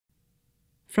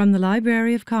From the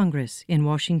Library of Congress in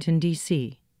Washington,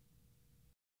 D.C.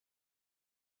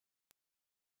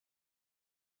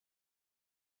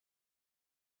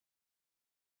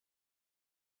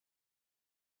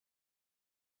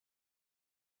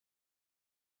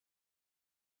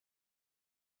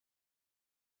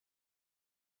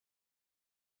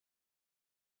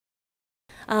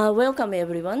 Welcome,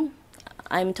 everyone.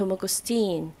 I'm Tomoko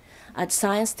Steen at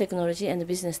Science, Technology, and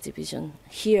Business Division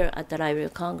here at the Library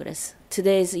of Congress.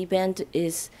 Today's event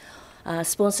is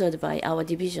sponsored by our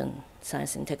division,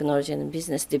 Science and Technology and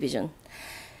Business Division.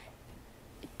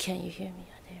 Can you hear me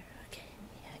there? Okay,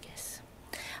 yeah, I guess.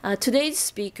 Today's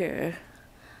speaker,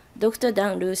 Dr.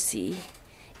 Dan Lucey,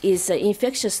 is an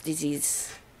infectious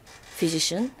disease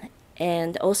physician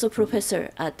and also professor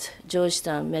at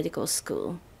Georgetown Medical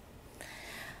School.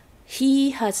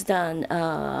 He has done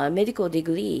a medical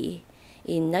degree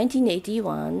in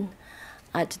 1981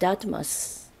 at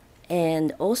Dartmouth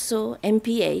and also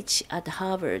MPH at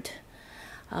Harvard,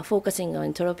 focusing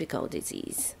on tropical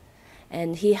disease.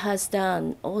 And he has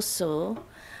done also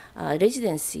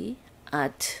residency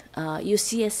at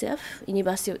UCSF,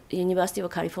 University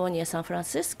of California, San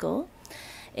Francisco,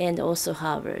 and also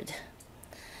Harvard.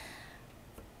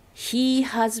 He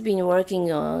has been working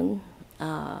on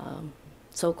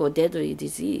so-called deadly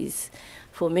disease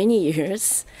for many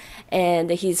years, and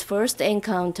his first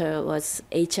encounter was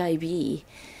HIV in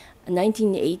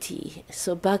 1980.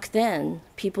 So back then,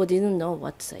 people didn't know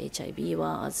what HIV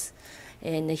was,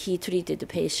 and he treated the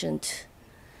patient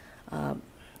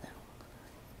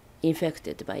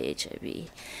infected by HIV.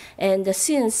 And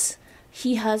since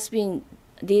he has been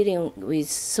dealing with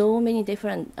so many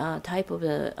different type of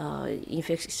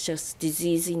infectious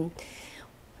disease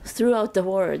throughout the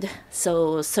world.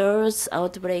 So SARS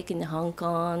outbreak in Hong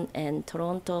Kong and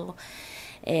Toronto,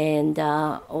 and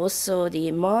also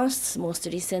the MERS, most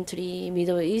recently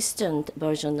Middle Eastern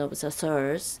version of the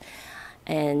SARS,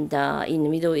 and in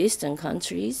Middle Eastern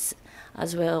countries,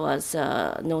 as well as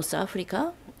North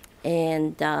Africa.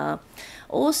 And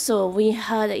also we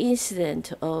had an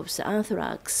incident of the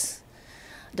anthrax.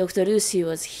 Dr. Lucey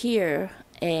was here,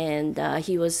 and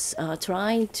he was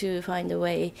trying to find a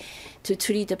way to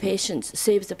treat the patients,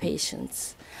 save the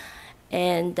patients.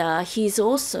 And he's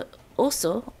also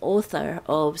author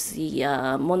of the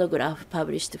monograph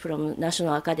published from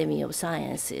National Academy of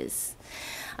Sciences.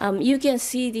 You can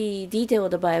see the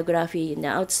detailed biography in the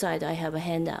outside. I have a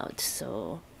handout,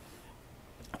 so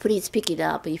please pick it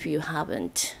up if you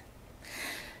haven't.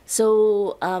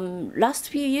 So last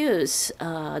few years,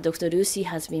 Dr. Lucey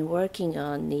has been working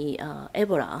on the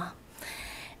Ebola.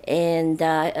 And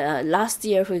last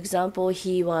year, for example,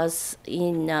 he was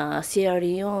in Sierra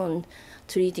Leone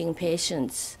treating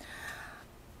patients.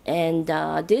 And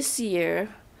this year,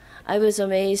 I was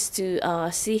amazed to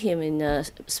see him in a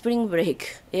spring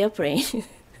break airplane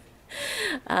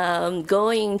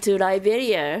going to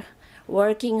Liberia,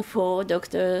 working for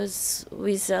Doctors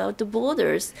Without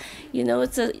Borders. You know,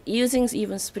 it's using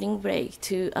even spring break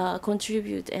to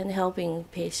contribute and helping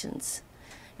patients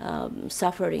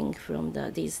suffering from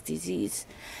this disease.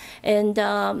 And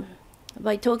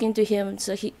by talking to him,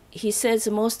 so he says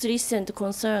the most recent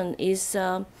concern is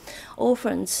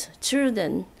orphans,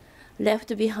 children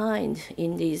left behind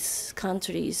in these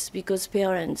countries because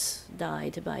parents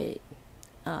died by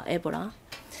Ebola.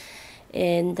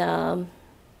 And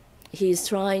he's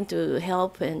trying to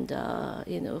help and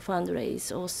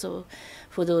fundraise also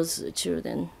for those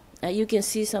children. You can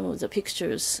see some of the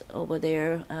pictures over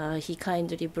there. He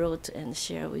kindly brought and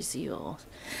shared with you all.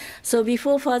 So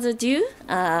before further ado,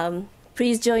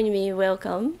 please join me in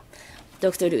welcome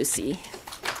Dr. Lucey.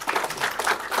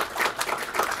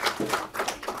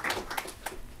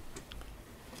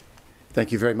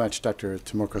 Thank you very much, Dr.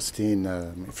 Tomoko Steen,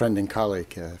 friend and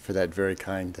colleague, for that very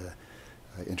kind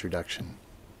introduction.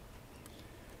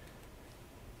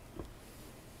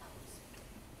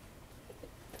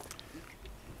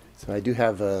 So I do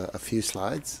have a few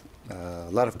slides, a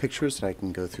lot of pictures, and I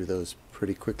can go through those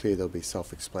pretty quickly. They'll be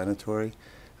self-explanatory.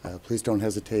 Please don't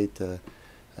hesitate to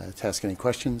ask any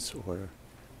questions or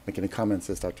make any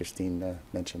comments, as Dr. Steen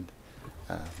mentioned.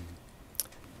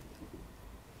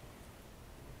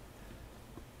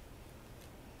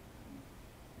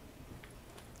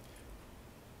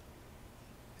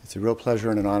 It's a real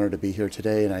pleasure and an honor to be here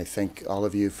today, and I thank all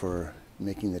of you for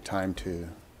making the time to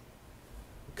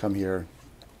come here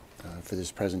for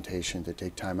this presentation, to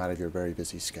take time out of your very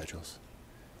busy schedules.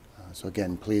 So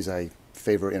again, please, I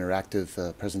favor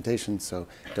interactive presentations, so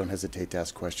don't hesitate to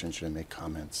ask questions or to make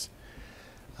comments.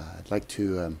 I'd like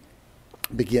to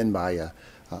begin by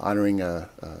honoring a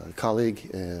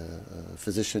colleague, a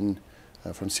physician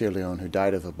from Sierra Leone who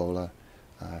died of Ebola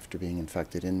after being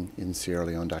infected in Sierra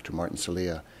Leone, Dr. Martin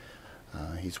Salia.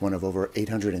 He's one of over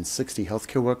 860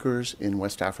 healthcare workers in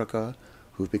West Africa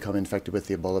who've become infected with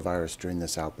the Ebola virus during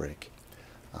this outbreak,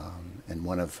 and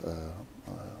one of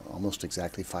almost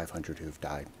exactly 500 who've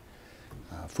died.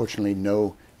 Fortunately,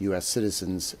 no U.S.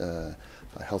 citizens,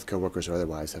 healthcare workers or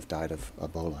otherwise, have died of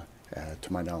Ebola,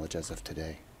 to my knowledge, as of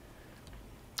today.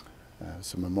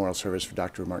 Some memorial service for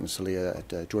Dr. Martin Salia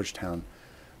at Georgetown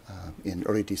in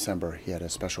early December. He had a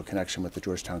special connection with the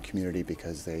Georgetown community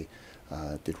because they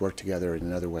did work together in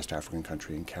another West African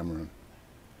country, in Cameroon.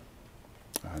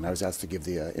 And I was asked to give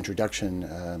the introduction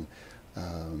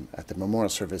at the memorial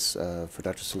service for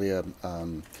Dr. Salia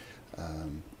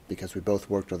because we both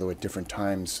worked, although at different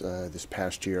times, this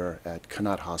past year at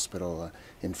Connaught Hospital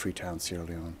in Freetown, Sierra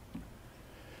Leone.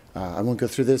 I won't go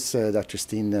through this. Dr.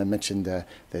 Steen mentioned that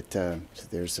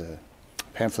there's a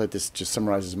pamphlet. This just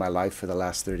summarizes my life for the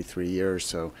last 33 years,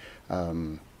 so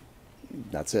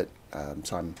that's it.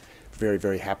 So I'm very,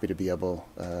 very happy to be able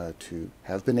to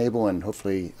have been able, and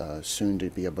hopefully soon to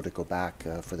be able to go back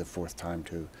for the 4th time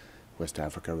to West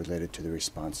Africa related to the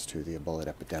response to the Ebola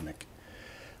epidemic.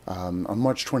 On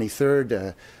March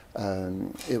 23rd,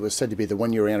 it was said to be the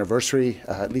 1-year anniversary,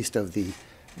 at least of the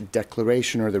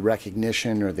declaration or the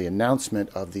recognition or the announcement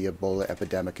of the Ebola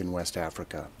epidemic in West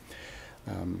Africa.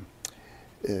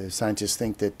 Scientists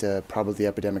think that probably the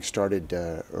epidemic started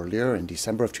earlier in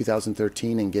December of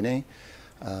 2013 in Guinea,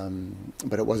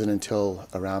 but it wasn't until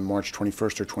around March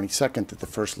 21st or 22nd that the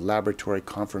first laboratory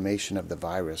confirmation of the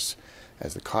virus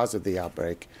as the cause of the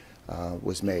outbreak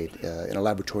was made in a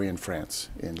laboratory in France,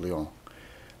 in Lyon.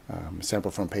 A sample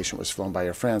from a patient was flown by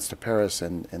Air France to Paris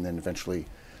and then eventually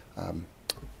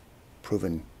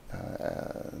proven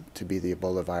to be the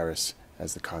Ebola virus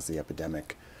as the cause of the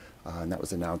epidemic. And that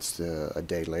was announced a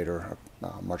day later,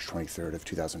 March 23rd of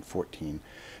 2014.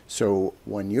 So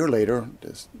 1 year later,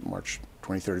 March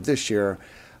 23rd of this year,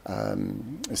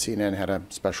 CNN had a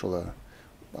special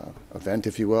event,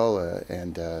 if you will,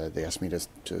 and they asked me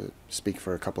to speak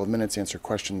for a couple of minutes, answer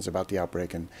questions about the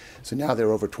outbreak. And so now there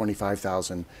are over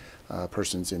 25,000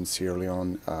 persons in Sierra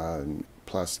Leone,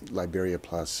 plus Liberia,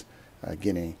 plus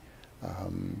Guinea,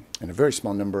 and a very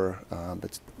small number,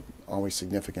 but always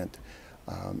significant,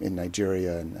 in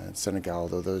Nigeria and Senegal,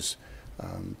 although those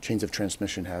chains of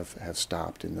transmission have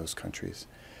stopped in those countries.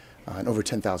 And over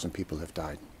 10,000 people have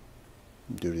died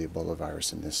due to the Ebola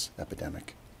virus in this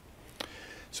epidemic.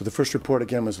 So the first report,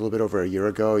 again, was a little bit over a year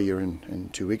ago, a year and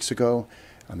 2 weeks ago,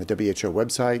 on the WHO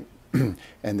website.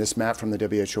 And this map from the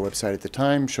WHO website at the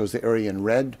time shows the area in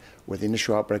red where the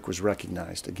initial outbreak was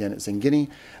recognized. Again, it's in Guinea,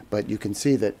 but you can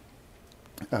see that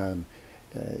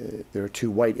there are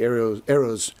 2 white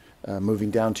arrows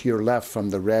moving down to your left from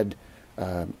the red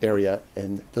area,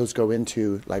 and those go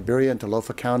into Liberia, into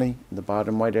Lofa County, the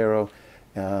bottom white arrow,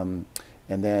 and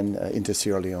then into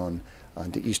Sierra Leone,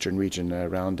 the eastern region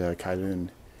around Kailun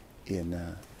in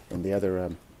the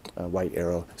other white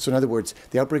arrow. So in other words,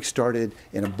 the outbreak started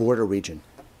in a border region.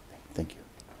 Thank you.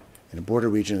 In a border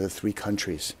region of the 3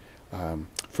 countries.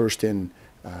 First in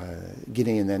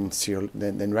Guinea and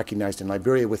then recognized in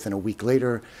Liberia within a week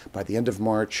later, by the end of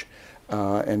March.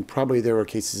 And probably there were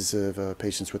cases of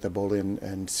patients with Ebola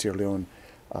in Sierra Leone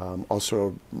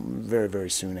also very, very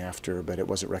soon after, but it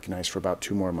wasn't recognized for about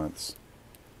 2 more months.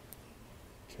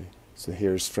 Okay. So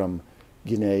here's from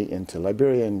Guinea into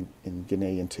Liberia and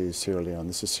Guinea into Sierra Leone.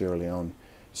 This is Sierra Leone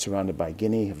surrounded by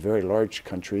Guinea, a very large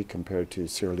country compared to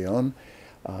Sierra Leone,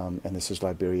 and this is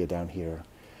Liberia down here.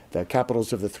 The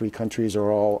capitals of the 3 countries are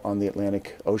all on the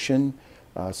Atlantic Ocean.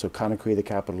 So Conakry, the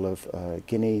capital of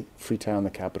Guinea, Freetown,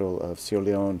 the capital of Sierra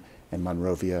Leone, and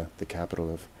Monrovia, the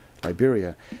capital of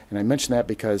Liberia. And I mention that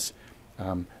because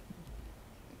the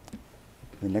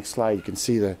next slide you can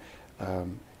see the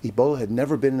Ebola had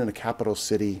never been in a capital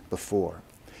city before.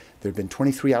 There had been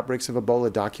 23 outbreaks of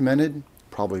Ebola documented,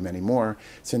 probably many more,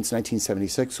 since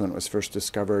 1976 when it was first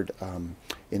discovered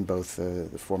in both the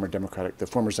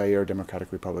former Zaire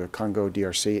Democratic Republic of Congo,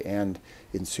 DRC, and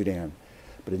in Sudan.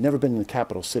 But it had never been in the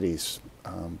capital cities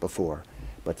before.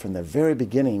 But from the very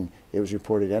beginning, it was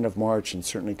reported end of March and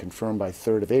certainly confirmed by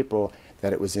 3rd of April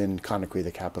that it was in Conakry,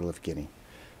 the capital of Guinea.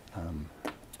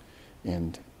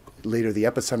 And later, the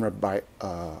epicenter by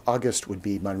August would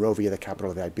be Monrovia, the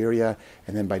capital of Liberia,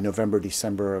 and then by November,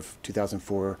 December of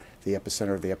 2004, the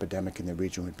epicenter of the epidemic in the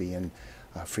region would be in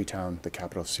Freetown, the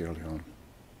capital of Sierra Leone.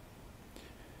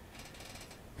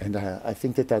 And I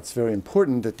think that that's very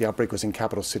important that the outbreak was in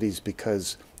capital cities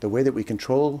because the way that we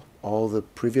control all the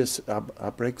previous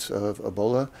outbreaks of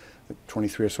Ebola, the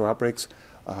 23 or so outbreaks,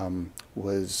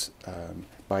 was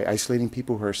by isolating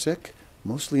people who are sick,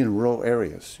 mostly in rural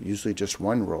areas, usually just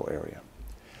one rural area.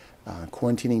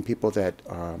 Quarantining people that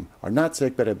are not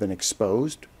sick but have been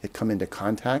exposed, that come into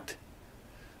contact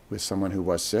with someone who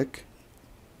was sick,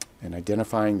 and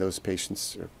identifying those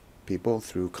patients or people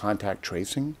through contact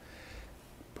tracing,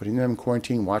 putting them in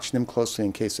quarantine, watching them closely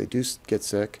in case they do get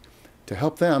sick, to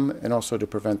help them and also to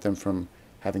prevent them from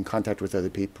having contact with other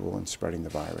people and spreading the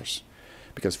virus.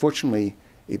 Because fortunately,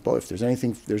 Ebola, if there's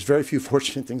anything, there's very few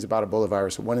fortunate things about Ebola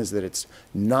virus. One is that it's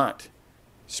not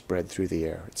spread through the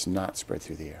air. It's not spread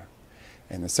through the air.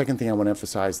 And the second thing I want to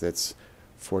emphasize that's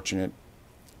fortunate,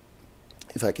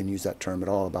 if I can use that term at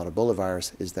all, about Ebola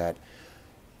virus is that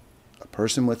a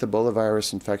person with Ebola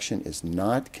virus infection is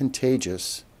not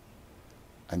contagious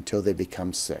until they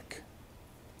become sick.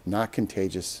 Not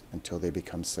contagious until they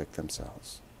become sick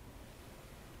themselves.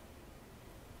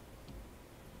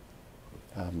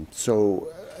 So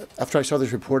after I saw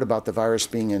this report about the virus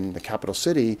being in the capital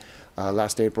city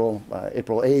last April,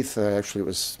 April 8th, actually it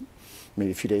was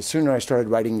maybe a few days sooner, I started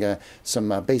writing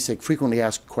some basic frequently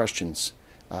asked questions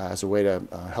as a way to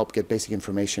help get basic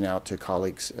information out to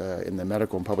colleagues in the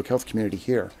medical and public health community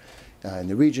here in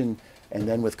the region. And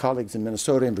then with colleagues in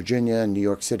Minnesota and Virginia and New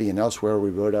York City and elsewhere, we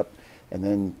wrote up and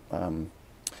then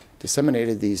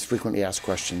disseminated these frequently asked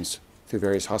questions through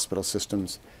various hospital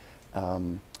systems.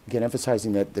 Again,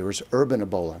 emphasizing that there was urban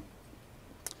Ebola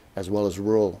as well as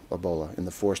rural Ebola in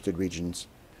the forested regions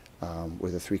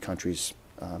where the three countries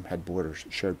had borders,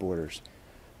 shared borders.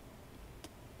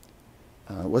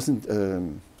 It wasn't,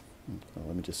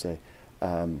 let me just say,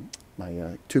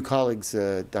 my two colleagues,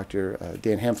 Dr.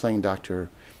 Dan Hamfling, Dr.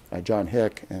 John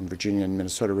Hick, and Virginia and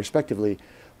Minnesota respectively,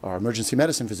 are emergency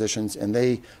medicine physicians, and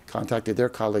they contacted their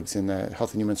colleagues in the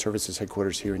Health and Human Services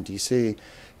headquarters here in DC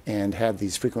and had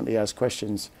these frequently asked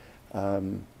questions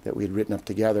that we had written up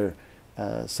together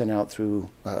sent out through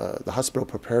the hospital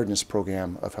preparedness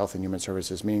program of Health and Human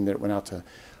Services, meaning that it went out to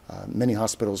many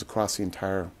hospitals across the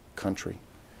entire country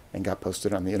and got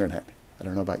posted on the internet. I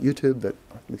don't know about YouTube, but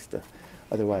at least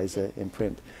otherwise in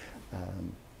print.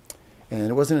 And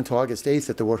it wasn't until August 8th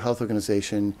that the World Health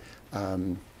Organization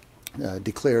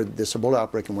declared this Ebola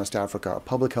outbreak in West Africa a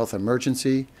public health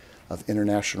emergency of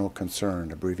international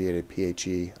concern, abbreviated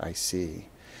PHEIC. And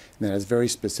that has very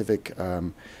specific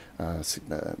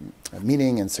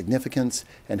meaning and significance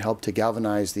and helped to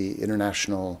galvanize the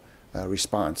international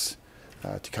response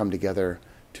to come together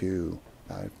to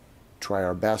try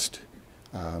our best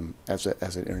as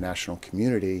an international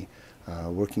community,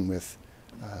 working with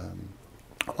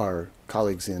our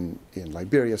colleagues in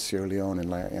Liberia, Sierra Leone,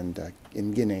 and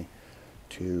in Guinea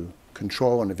to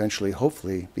control and eventually,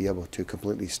 hopefully, be able to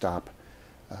completely stop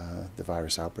the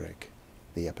virus outbreak,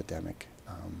 the epidemic.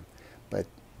 But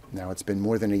now it's been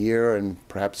more than a year and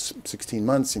perhaps 16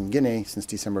 months in Guinea since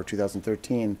December of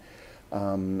 2013,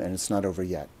 and it's not over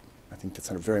yet. I think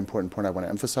that's a very important point I want to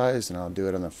emphasize, and I'll do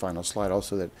it on the final slide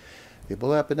also, that the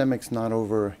Ebola epidemic's not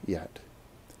over yet.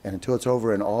 And until it's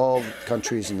over in all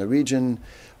countries in the region,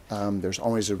 there's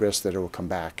always a risk that it will come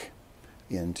back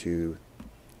into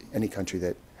any country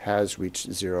that has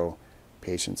reached 0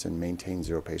 patients and maintained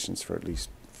 0 patients for at least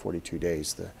 42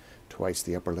 days, twice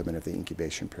the upper limit of the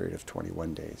incubation period of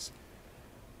 21 days.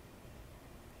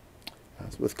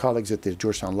 With colleagues at the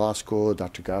Georgetown Law School,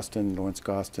 Dr. Gostin, Lawrence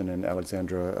Gostin, and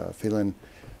Alexandra Phelan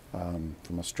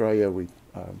from Australia, we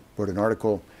wrote an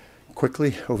article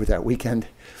quickly over that weekend,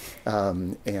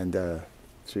 and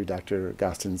through Dr.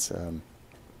 Gostin's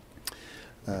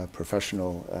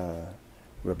professional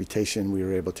reputation, we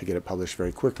were able to get it published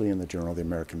very quickly in the Journal of the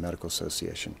American Medical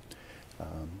Association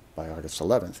by August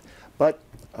 11th. But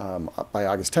by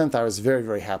August 10th, I was very,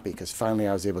 very happy because finally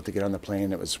I was able to get on the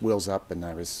plane. It was wheels up, and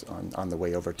I was on the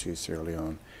way over to Sierra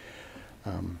Leone.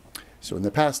 So in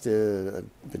the past,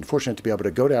 I've been fortunate to be able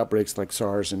to go to outbreaks like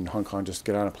SARS in Hong Kong, just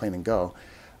get on a plane and go.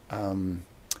 And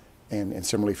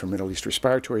similarly for Middle East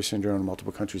respiratory syndrome in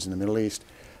multiple countries in the Middle East.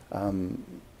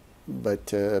 But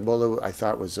Ebola, I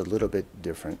thought, was a little bit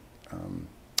different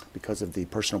because of the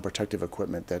personal protective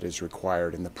equipment that is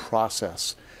required in the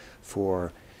process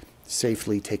for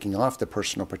safely taking off the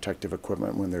personal protective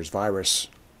equipment when there's virus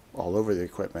all over the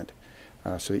equipment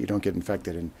so that you don't get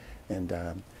infected.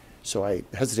 So I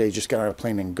hesitated, just get on a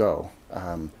plane and go.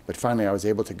 But finally I was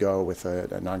able to go with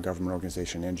a non-government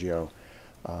organization, NGO,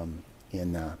 on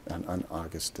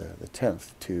August the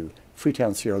 10th to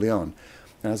Freetown, Sierra Leone.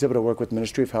 And I was able to work with the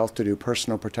Ministry of Health to do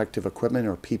personal protective equipment,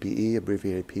 or PPE,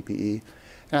 abbreviated PPE.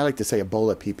 And I like to say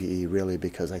Ebola PPE, really,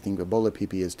 because I think Ebola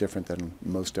PPE is different than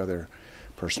most other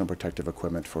personal protective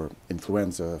equipment for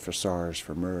influenza, for SARS,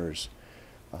 for MERS,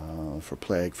 for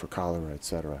plague, for cholera,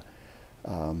 etc.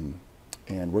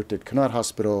 and worked at Connaught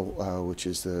Hospital, which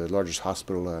is the largest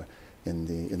hospital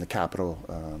in the capital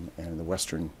and in the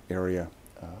western area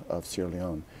of Sierra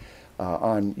Leone.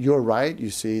 On your right, you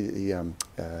see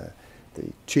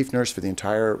the chief nurse for the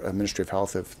entire Ministry of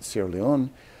Health of Sierra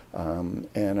Leone,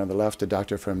 and on the left, a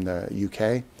doctor from the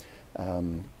UK.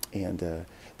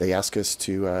 They asked us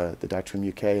to, the doctor from the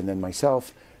UK and then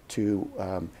myself,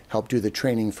 to help do the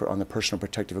training on the personal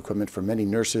protective equipment for many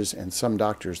nurses and some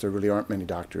doctors. There really aren't many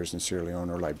doctors in Sierra Leone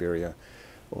or Liberia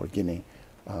or Guinea.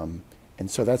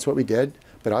 And so that's what we did.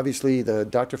 But obviously the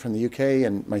doctor from the UK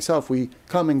and myself, we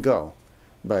come and go.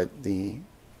 But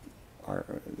our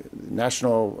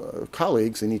national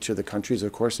colleagues in each of the countries,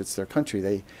 of course, it's their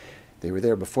country. They were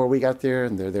there before we got there,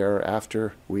 and they're there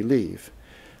after we leave.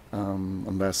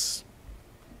 Unless,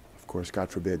 of course, God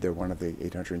forbid, they're one of the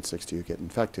 860 who get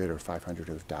infected or 500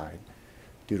 who have died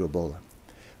due to Ebola.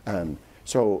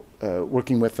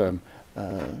 Working with a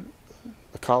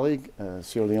colleague, a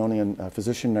Sierra Leonean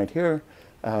physician right here,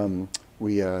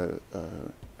 we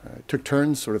took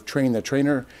turns sort of training the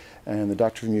trainer, and the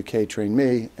doctor from the UK trained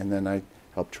me, and then I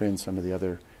helped train some of the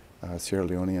other Sierra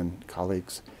Leonean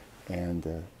colleagues. And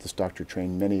this doctor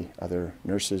trained many other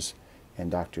nurses and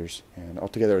doctors. And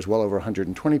altogether, it was well over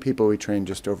 120 people. We trained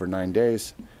just over 9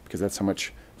 days, because that's how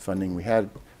much funding we had,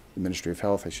 the Ministry of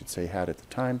Health, I should say, had at the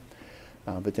time.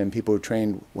 But then people who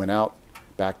trained went out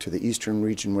back to the eastern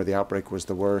region where the outbreak was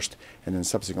the worst, and then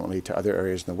subsequently to other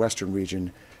areas in the western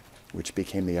region, which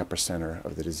became the epicenter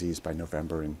of the disease by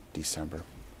November and December.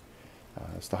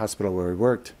 It's the hospital where we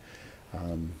worked.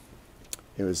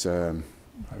 It was, I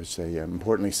would say,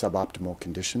 importantly suboptimal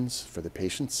conditions for the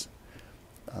patients,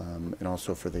 and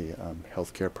also for the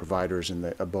healthcare providers in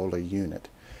the Ebola unit,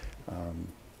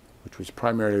 which was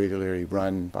primarily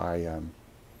run by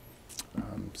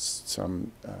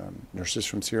some nurses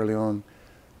from Sierra Leone,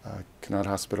 Connaught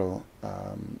Hospital,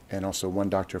 and also one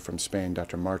doctor from Spain,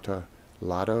 Dr. Marta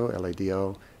Lado,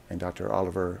 L-A-D-O, and Dr.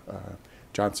 Oliver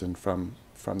Johnson from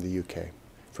the UK,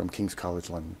 from King's College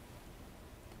London.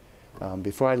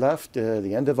 Before I left,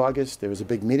 the end of August, there was a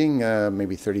big meeting,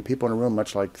 maybe 30 people in a room,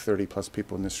 much like 30 plus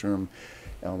people in this room,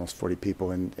 almost 40 people,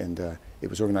 and it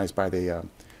was organized by the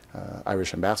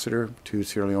Irish ambassador to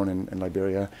Sierra Leone and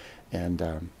Liberia,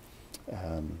 and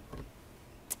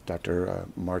Dr.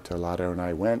 Marta Lado and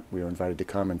I went. We were invited to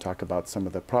come and talk about some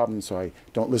of the problems, so I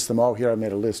don't list them all here. I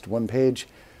made a list, one page,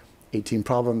 18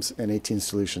 problems and 18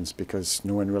 solutions, because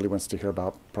no one really wants to hear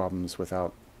about problems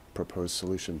without proposed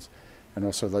solutions. And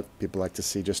also people like to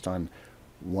see just on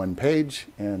one page.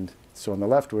 And so on the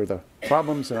left were the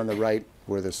problems, and on the right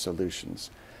were the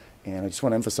solutions. And I just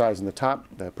want to emphasize on the top,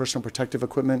 the personal protective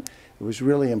equipment, it was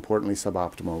really importantly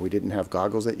suboptimal. We didn't have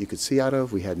goggles that you could see out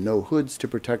of. We had no hoods to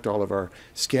protect all of our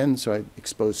skin, so I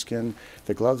exposed skin.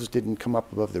 The gloves didn't come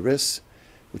up above the wrists,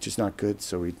 which is not good.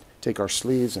 So we'd take our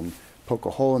sleeves and poke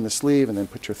a hole in the sleeve, and then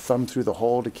put your thumb through the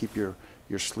hole to keep your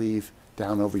sleeve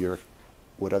down over your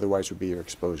what otherwise would be your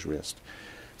exposed wrist.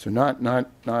 So not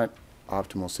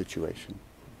optimal situation.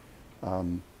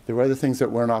 There were other things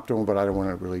that weren't optimal, but I don't want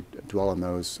to really dwell on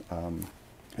those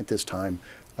at this time.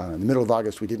 In the middle of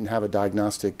August, we didn't have a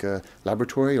diagnostic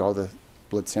laboratory. All the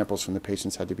blood samples from the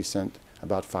patients had to be sent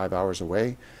about 5 hours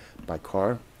away by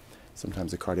car.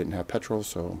 Sometimes the car didn't have petrol,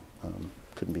 so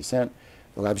couldn't be sent.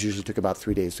 The labs usually took about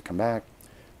 3 days to come back.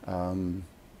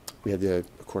 We had to,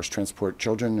 of course, transport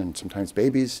children and sometimes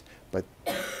babies, but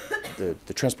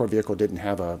the transport vehicle didn't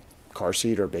have a car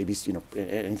seat or babies,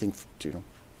 anything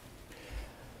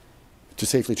to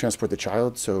safely transport the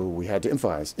child, so we had to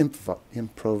improvise.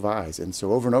 And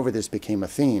so over and over this became a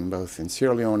theme, both in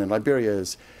Sierra Leone and Liberia,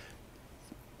 is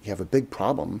you have a big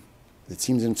problem that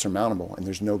seems insurmountable and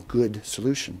there's no good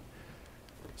solution.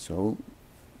 So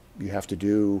you have to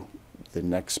do the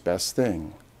next best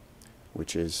thing,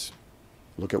 which is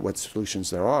look at what solutions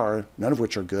there are, none of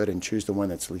which are good, and choose the one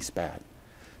that's least bad.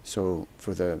 So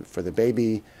for the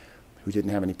baby who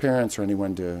didn't have any parents or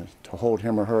anyone to hold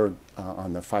him or her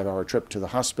on the 5-hour trip to the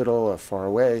hospital far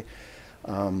away,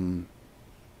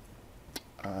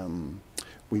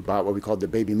 we bought what we called the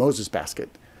Baby Moses basket.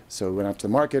 So we went out to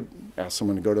the market, asked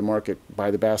someone to go to the market, buy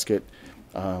the basket,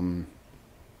 and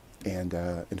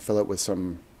fill it with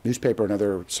some newspaper and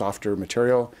other softer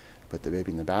material, put the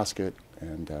baby in the basket,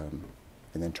 and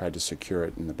then tried to secure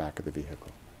it in the back of the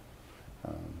vehicle.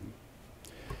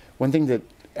 One thing that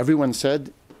everyone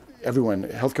said,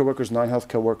 healthcare workers,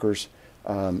 non-healthcare workers,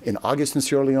 in August in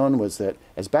Sierra Leone, was that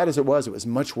as bad as it was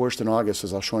much worse than August,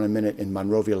 as I'll show in a minute, in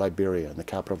Monrovia, Liberia, in the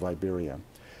capital of Liberia,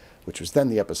 which was then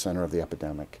the epicenter of the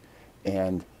epidemic.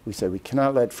 And we said, we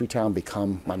cannot let Freetown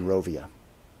become Monrovia.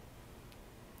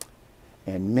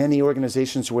 And many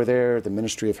organizations were there, the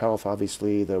Ministry of Health,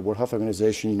 obviously, the World Health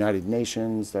Organization, United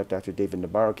Nations, that Dr. David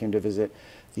Nabarro came to visit,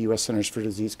 the U.S. Centers for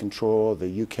Disease Control, the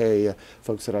U.K.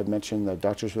 Folks that I've mentioned, the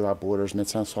Doctors Without Borders,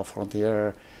 Médecins Sans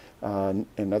Frontières,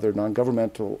 and other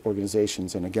non-governmental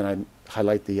organizations. And again, I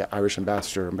highlight the Irish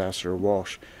ambassador, Ambassador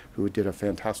Walsh, who did a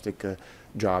fantastic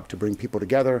job to bring people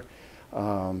together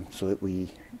so that we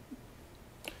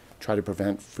try to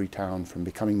prevent Freetown from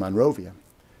becoming Monrovia.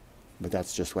 But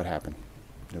that's just what happened.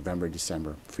 November,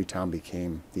 December, Freetown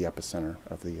became the epicenter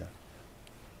of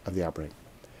the outbreak.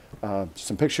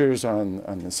 Some pictures on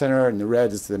the center. In the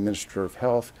red is the Minister of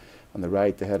Health. On the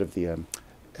right, the head of the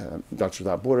Doctors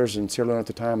Without Borders in Sierra Leone at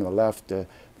the time. On the left, the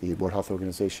World Health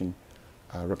Organization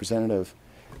representative.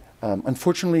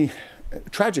 Unfortunately,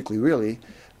 tragically, really,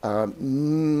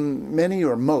 many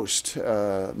or most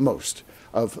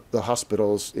of the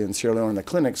hospitals in Sierra Leone and the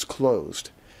clinics closed,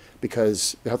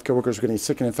 because the healthcare workers were getting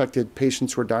sick and infected,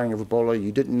 patients were dying of Ebola.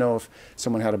 You didn't know if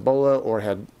someone had Ebola or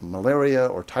had malaria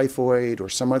or typhoid or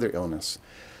some other illness.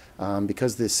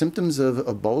 Because the symptoms of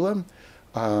Ebola,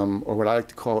 or what I like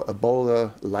to call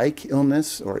Ebola-like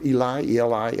illness, or ELI,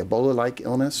 Ebola-like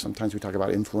illness. Sometimes we talk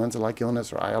about influenza-like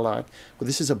illness or ILI. Well,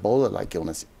 this is Ebola-like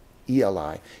illness,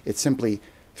 ELI. It's simply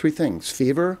three things: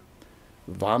 fever,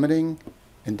 vomiting,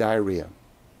 and diarrhea.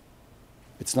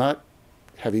 It's not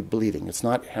heavy bleeding. It's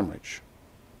not hemorrhage,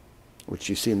 which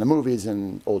you see in the movies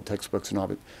and old textbooks and all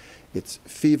of it. It's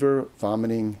fever,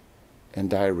 vomiting, and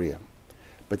diarrhea.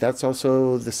 But that's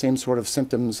also the same sort of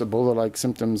symptoms, Ebola-like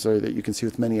symptoms, that you can see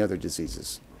with many other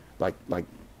diseases, like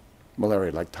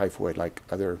malaria, like typhoid, like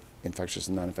other infectious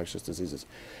and non-infectious diseases.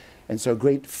 And so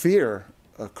great fear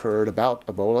occurred about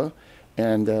Ebola.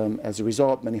 And as a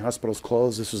result, many hospitals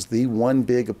closed. This was the one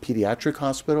big pediatric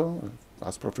hospital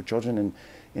for children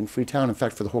in Freetown, in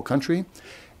fact, for the whole country.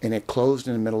 And it closed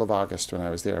in the middle of August when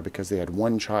I was there, because they had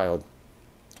one child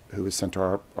who was sent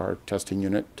to our testing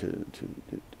unit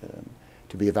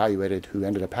to be evaluated, who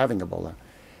ended up having Ebola.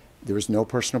 There was no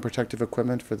personal protective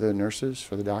equipment for the nurses,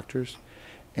 for the doctors,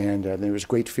 and there was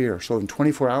great fear. So in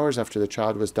 24 hours after the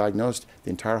child was diagnosed,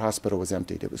 the entire hospital was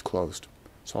emptied. It was closed.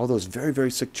 So all those very, very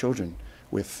sick children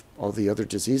with all the other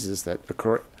diseases that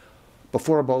occur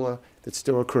before Ebola, that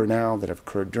still occur now, that have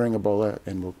occurred during Ebola,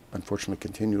 and will unfortunately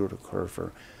continue to occur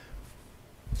for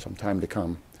some time to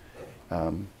come.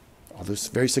 All those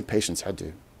very sick patients had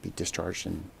to be discharged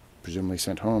and presumably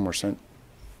sent home or sent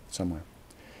somewhere.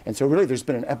 And so really there's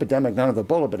been an epidemic, not of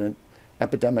Ebola, but an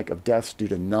epidemic of deaths due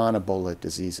to non-Ebola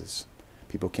diseases.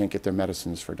 People can't get their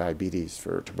medicines for diabetes,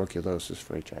 for tuberculosis,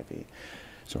 for HIV.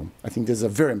 So I think this is a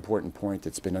very important point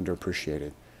that's been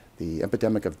underappreciated. The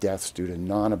epidemic of deaths due to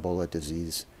non-Ebola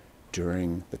disease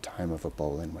during the time of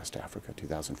Ebola in West Africa,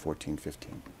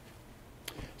 2014-15.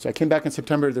 So I came back in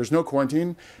September. There's no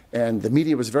quarantine, and the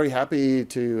media was very happy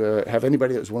to have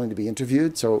anybody that was willing to be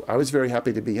interviewed. So I was very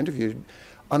happy to be interviewed,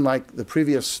 unlike the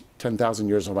previous 10,000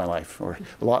 years of my life, or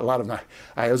a lot of my,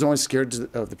 I was always scared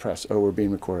of the press. Oh, we're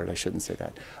being recorded. I shouldn't say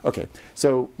that. Okay,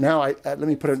 so now let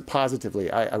me put it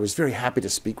positively. I was very happy to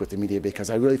speak with the media, because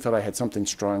I really felt I had something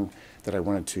strong that I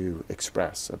wanted to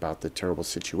express about the terrible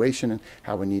situation and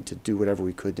how we need to do whatever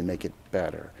we could to make it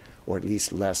better, or at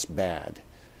least less bad,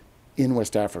 in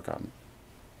West Africa,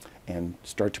 and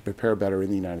start to prepare better in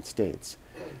the United States.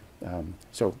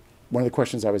 So one of the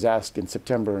questions I was asked in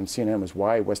September in CNN was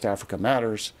why West Africa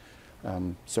matters.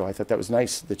 So I thought that was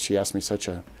nice that she asked me such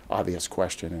an obvious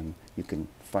question, and you can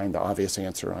find the obvious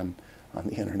answer on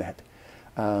the internet.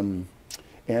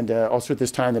 And also at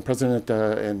this time, the president,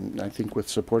 and I think with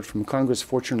support from Congress,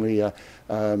 fortunately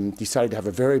decided to have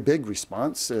a very big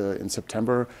response in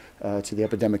September to the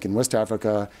epidemic in West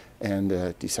Africa,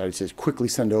 and decided to quickly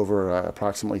send over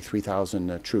approximately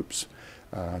 3,000 troops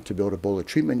to build Ebola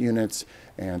treatment units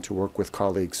and to work with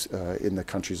colleagues in the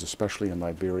countries, especially in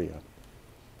Liberia.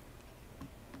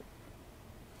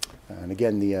 And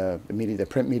again, the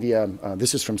print media,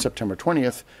 this is from September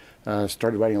 20th,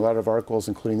 started writing a lot of articles,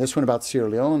 including this one about Sierra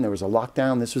Leone. There was a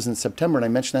lockdown. This was in September, and I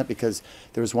mention that because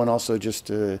there was one also just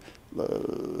 10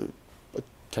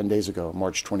 days ago,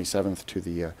 March 27th to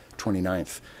the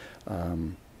 29th,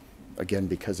 again,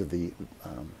 because of the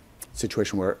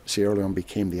situation where Sierra Leone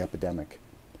became the epidemic.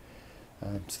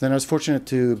 So then I was fortunate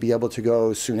to be able to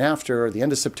go soon after, the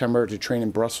end of September, to train in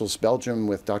Brussels, Belgium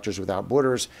with Doctors Without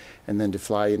Borders, and then to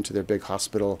fly into their big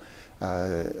hospital,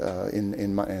 to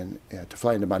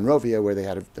fly into Monrovia, where they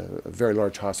had a very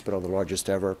large hospital, the largest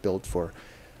ever, built for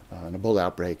an Ebola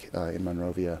outbreak in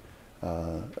Monrovia,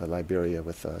 Liberia,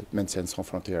 with Médecins Sans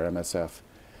Frontières, MSF.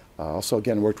 Also,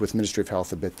 again, worked with Ministry of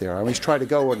Health a bit there. I always try to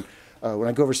go, when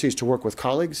I go overseas, to work with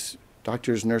colleagues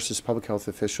doctors, nurses, public health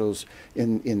officials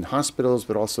in hospitals,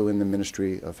 but also in the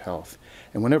Ministry of Health.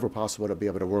 And whenever possible, to be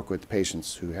able to work with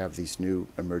patients who have these new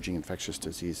emerging infectious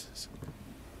diseases.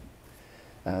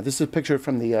 This is a picture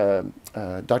from the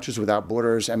Doctors Without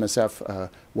Borders, MSF,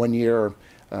 one-year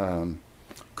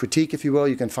critique, if you will.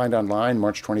 You can find online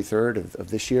March 23rd of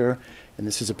this year. And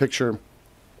this is a picture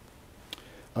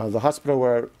of the hospital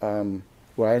where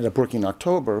I ended up working in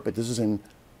October, but this is in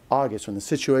August when the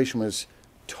situation was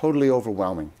totally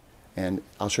overwhelming. And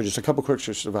I'll show just a couple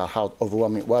pictures about how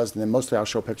overwhelming it was, and then mostly I'll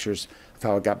show pictures of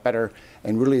how it got better,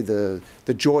 and really the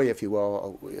joy, if you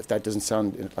will, if that doesn't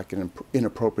sound like an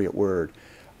inappropriate word,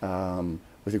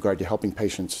 with regard to helping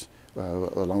patients,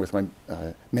 along with my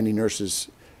many nurses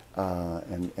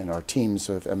and our teams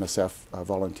of MSF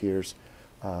volunteers,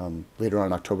 later on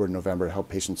in October and November, to help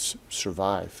patients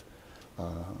survive.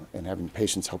 And having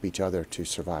patients help each other to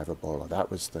survive Ebola.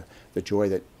 That was the joy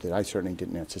that I certainly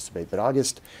didn't anticipate. But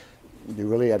August, there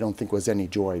really, I don't think, was any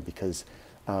joy because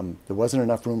there wasn't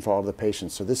enough room for all of the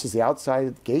patients. So this is the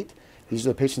outside gate. These are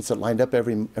the patients that lined up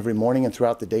every morning and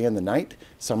throughout the day and the night,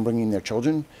 some bringing their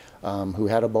children who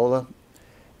had Ebola.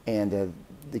 And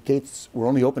the gates were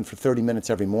only open for 30 minutes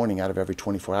every morning out of every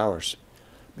 24 hours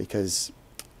because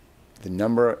the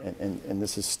number, and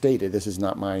this is stated, this is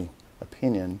not my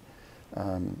opinion,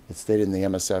 it's stated in the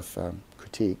MSF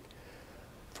critique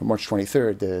from March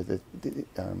 23rd,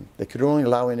 they could only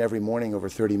allow in every morning over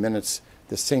 30 minutes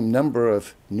the same number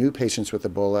of new patients with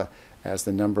Ebola as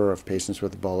the number of patients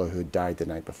with Ebola who died the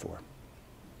night before.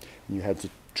 And you had to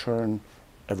turn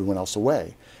everyone else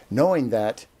away, knowing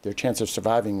that their chance of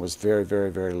surviving was very,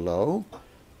 very, very low,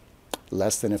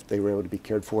 less than if they were able to be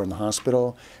cared for in the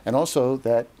hospital, and also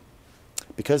that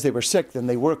because they were sick, then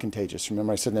they were contagious.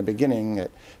 Remember I said in the beginning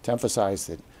to emphasize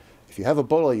that if you have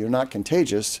Ebola, you're not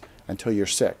contagious until you're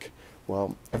sick.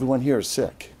 Well, everyone here is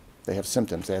sick. They have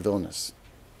symptoms, they have illness.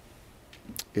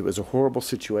 It was a horrible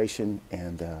situation,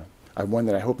 and one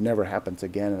that I hope never happens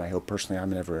again, and I hope personally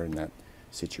I'm never in that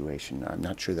situation. I'm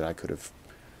not sure that I could have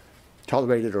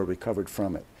tolerated or recovered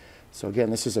from it. So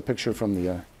again, this is a picture from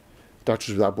the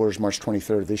Doctors Without Borders March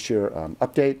 23rd this year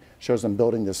update. Shows them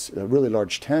building this really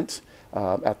large tent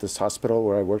at this hospital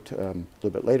where I worked a little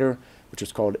bit later, which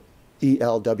is called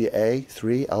ELWA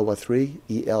 3, ELWA 3,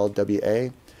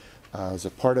 ELWA. As a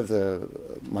part of the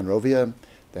Monrovia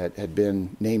that had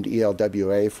been named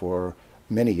ELWA for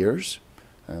many years.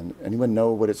 And anyone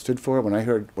know what it stood for? When I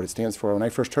heard what it stands for, when I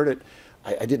first heard it,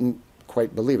 I didn't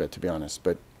quite believe it, to be honest,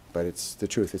 but it's the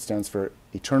truth. It stands for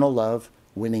Eternal Love,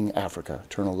 Winning Africa.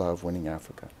 Eternal Love, Winning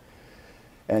Africa.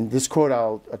 And this quote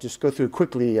I'll just go through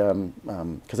quickly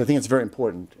because I think it's very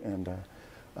important and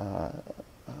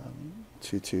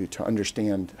to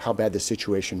understand how bad the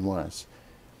situation was.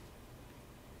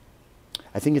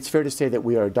 I think it's fair to say that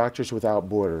we are Doctors Without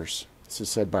Borders. This is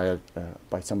said by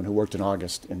someone who worked in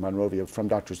August in Monrovia from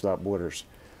Doctors Without Borders.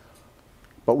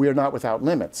 But we are not without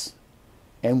limits,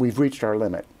 and we've reached our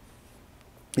limit.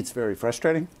 It's very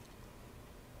frustrating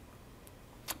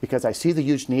because I see the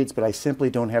huge needs, but I simply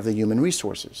don't have the human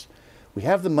resources. We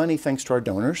have the money thanks to our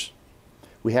donors.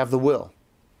 We have the will.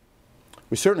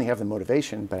 We certainly have the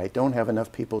motivation, but I don't have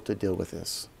enough people to deal with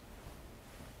this.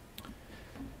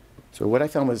 So what I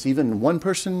found was even one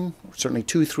person, certainly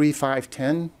 2, 3, 5,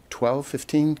 10, 12,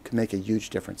 15, could make a huge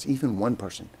difference. Even one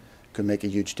person could make a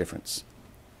huge difference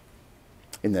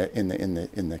in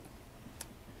the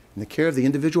care of the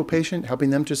individual patient,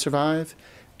 helping them to survive,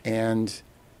 and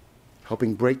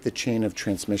helping break the chain of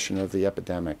transmission of the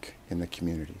epidemic in the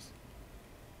communities.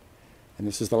 And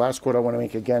this is the last quote I want to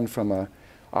make again from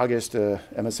August,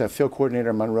 MSF Field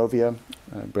Coordinator Monrovia,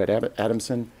 Brett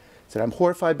Adamson. Said, I'm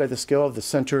horrified by the scale of the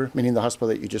center, meaning the hospital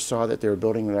that you just saw that they were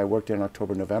building that I worked in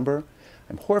October, November.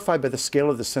 I'm horrified by the scale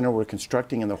of the center we're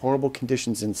constructing and the horrible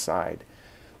conditions inside,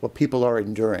 what people are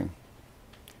enduring.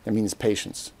 That means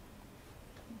patients,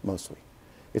 mostly.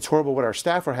 It's horrible what our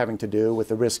staff are having to do with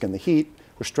the risk and the heat.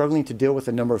 We're struggling to deal with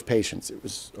the number of patients. It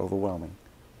was overwhelming.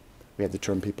 We had to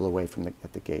turn people away from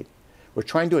at the gate. We're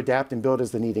trying to adapt and build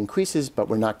as the need increases, but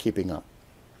we're not keeping up.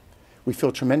 We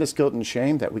feel tremendous guilt and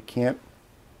shame that we can't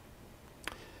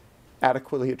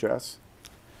adequately address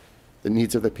the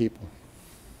needs of the people.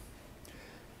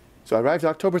 So I arrived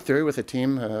October 3rd with a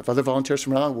team of other volunteers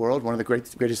from around the world. One of the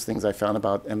greatest things I found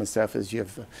about MSF is you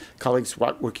have colleagues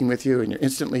working with you, and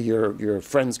instantly your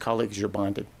friends, colleagues, you're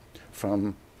bonded.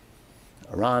 From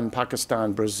Iran,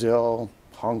 Pakistan, Brazil,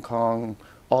 Hong Kong,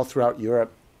 all throughout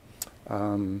Europe,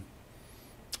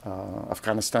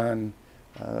 Afghanistan,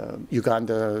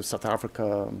 Uganda, South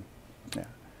Africa. Yeah.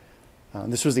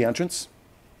 This was the entrance.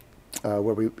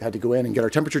 where we had to go in and get our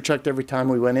temperature checked every time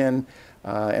we went in.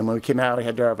 And when we came out, we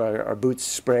had to have our boots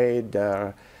sprayed.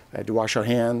 Had to wash our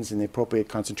hands in the appropriate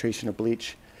concentration of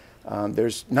bleach.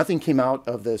 Nothing came out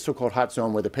of the so-called hot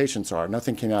zone where the patients are.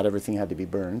 Nothing came out. Everything had to be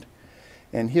burned.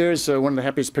 And here's one of the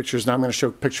happiest pictures. Now I'm going to show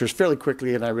pictures fairly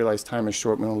quickly, and I realize time is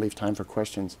short. We don't leave time for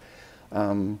questions.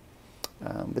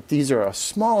 But these are a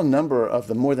small number of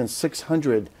the more than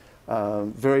 600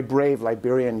 very brave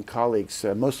Liberian colleagues,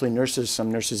 mostly nurses, some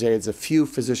nurses' aides, a few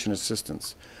physician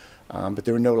assistants. But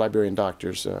there were no Liberian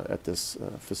doctors at this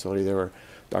facility. There were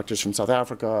doctors from South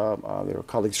Africa. There were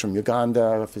colleagues from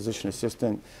Uganda, a physician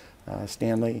assistant,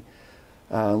 Stanley.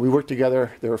 We worked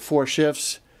together. There were 4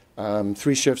 shifts,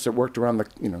 3 shifts that worked around the,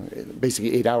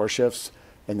 basically 8-hour shifts,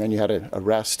 and then you had a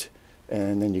rest,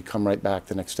 and then you come right back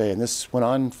the next day. And this went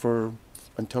on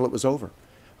until it was over.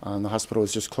 The hospital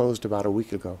was just closed about a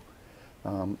week ago,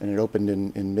 and it opened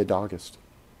in mid-August.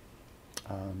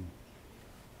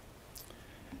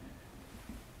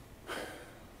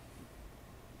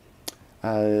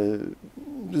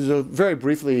 So very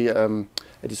briefly,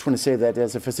 I just want to say that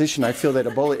as a physician, I feel that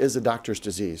Ebola is a doctor's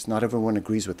disease. Not everyone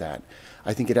agrees with that.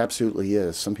 I think it absolutely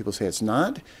is. Some people say it's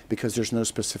not because there's no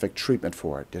specific treatment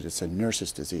for it, that it's a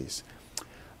nurse's disease.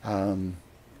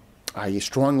 I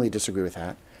strongly disagree with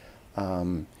that.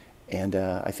 And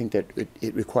I think that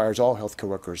it requires all healthcare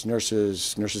workers,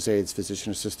 nurses, nurses' aides,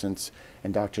 physician assistants,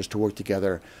 and doctors to work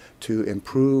together to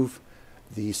improve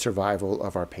the survival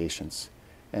of our patients.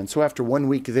 And so after 1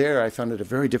 week there, I found it a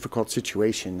very difficult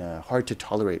situation, hard to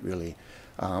tolerate, really.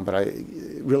 But I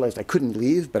realized I couldn't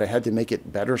leave, but I had to make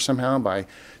it better somehow by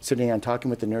sitting down talking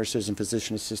with the nurses and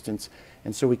physician assistants.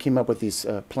 And so we came up with this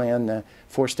plan,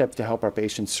 4 steps to help our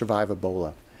patients survive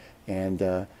Ebola. And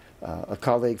a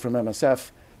colleague from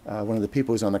MSF, one of the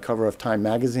people who's on the cover of Time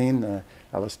magazine,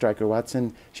 Alice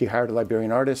Stryker-Watson, she hired a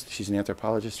Liberian artist. She's an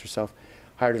anthropologist herself.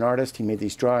 Hired an artist. He made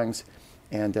these drawings.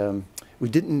 And we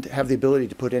didn't have the ability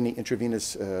to put any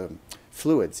intravenous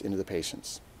fluids into the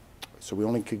patients. So we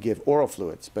only could give oral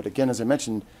fluids. But again, as I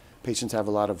mentioned, patients have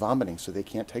a lot of vomiting, so they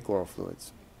can't take oral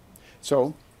fluids.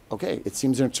 So, okay, it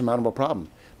seems an insurmountable problem.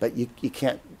 But you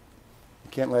can't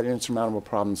let an insurmountable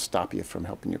problem stop you from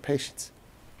helping your patients.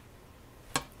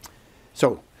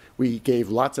 So we gave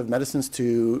lots of medicines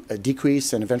to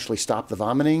decrease and eventually stop the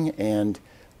vomiting and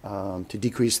to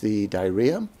decrease the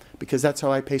diarrhea, because that's how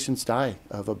our patients die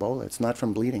of Ebola. It's not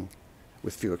from bleeding,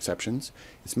 with few exceptions.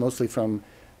 It's mostly from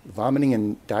vomiting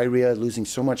and diarrhea, losing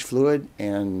so much fluid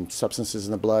and substances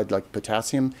in the blood like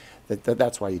potassium,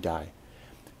 that's why you die.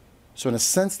 So in a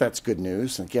sense, that's good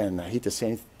news. Again, I hate to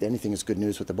say anything is good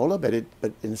news with Ebola,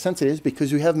 but in a sense it is,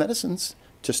 because you have medicines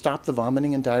to stop the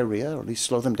vomiting and diarrhea, or at least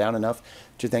slow them down enough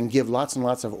to then give lots and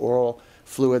lots of oral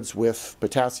fluids with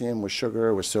potassium, with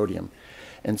sugar, with sodium.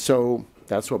 And so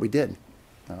that's what we did.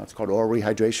 It's called oral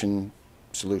rehydration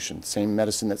solution, same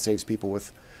medicine that saves people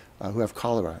with, who have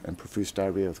cholera and profuse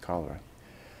diarrhea with cholera.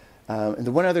 And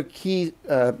the one other key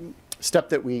step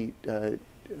that we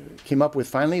came up with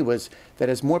finally was that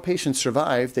as more patients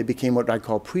survived, they became what I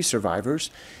call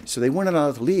pre-survivors. So they weren't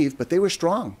allowed to leave, but they were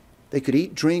strong. They could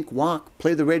eat, drink, walk,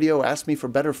 play the radio, ask me for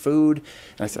better food.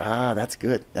 And I said, that's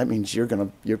good. That means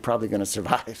you're probably gonna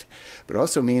survive. But it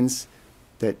also means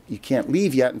that you can't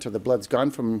leave yet until the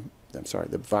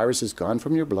the virus is gone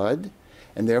from your blood.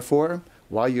 And therefore,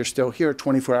 while you're still here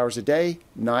 24 hours a day,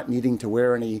 not needing to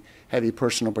wear any heavy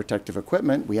personal protective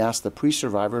equipment, we ask the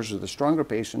pre-survivors or the stronger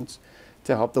patients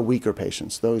to help the weaker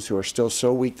patients, those who are still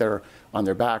so weak they're on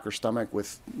their back or stomach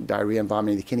with diarrhea and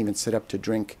vomiting, they can't even sit up to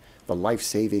drink the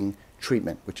life-saving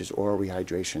treatment, which is oral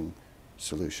rehydration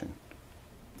solution.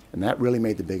 And that really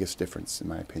made the biggest difference, in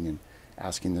my opinion,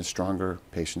 asking the stronger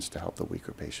patients to help the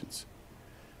weaker patients.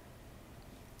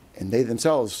 And they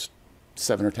themselves,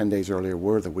 7 or 10 days earlier,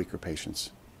 were the weaker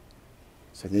patients.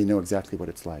 So they know exactly what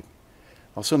it's like.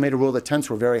 Also made a rule that tents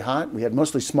were very hot. We had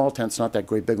mostly small tents, not that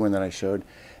great big one that I showed.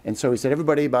 And so he said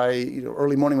everybody by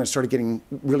early morning when it started getting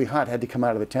really hot had to come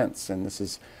out of the tents. And this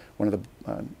is one of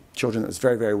the children that was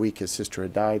very, very weak. His sister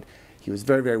had died. He was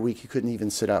very, very weak. He couldn't even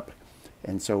sit up.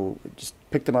 And so just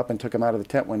picked him up and took him out of the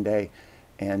tent one day.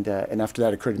 And after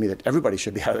that, it occurred to me that everybody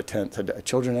should be out of the tent,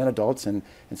 children and adults. And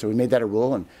so we made that a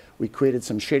rule. And we created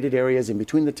some shaded areas in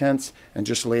between the tents and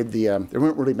just laid the, there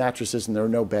weren't really mattresses and there were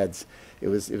no beds. It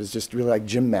was just really like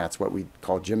gym mats, what we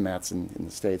call gym mats in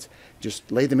the States.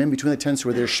 Just lay them in between the tents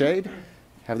where there's shade,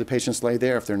 have the patients lay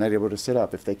there if they're not able to sit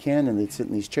up. If they can, and they'd sit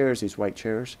in these chairs, these white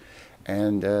chairs.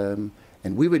 And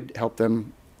we would help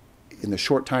them in the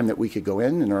short time that we could go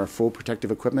in our full protective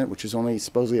equipment, which is only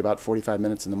supposedly about 45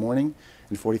 minutes in the morning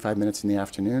and 45 minutes in the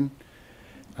afternoon.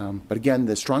 But again,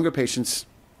 the stronger patients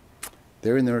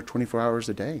they're in there 24 hours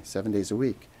a day, 7 days a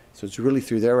week. So it's really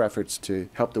through their efforts to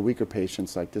help the weaker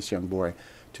patients, like this young boy,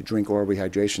 to drink oral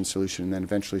rehydration solution and then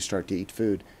eventually start to eat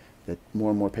food, that more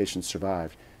and more patients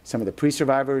survived. Some of the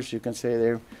pre-survivors, you can say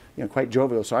they're quite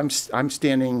jovial. So I'm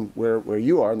standing where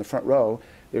you are in the front row.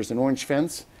 There's an orange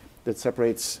fence that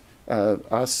separates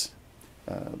us,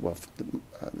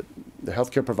 the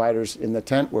healthcare providers in the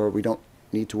tent, where we don't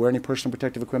need to wear any personal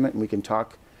protective equipment, and we can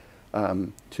talk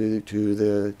to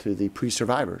the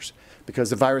pre-survivors, because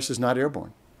the virus is not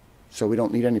airborne. So we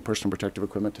don't need any personal protective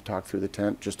equipment to talk through the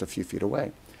tent just a few feet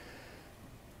away.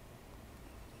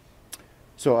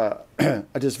 So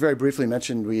I just very briefly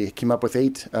mentioned we came up with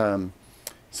 8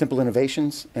 simple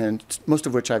innovations, and most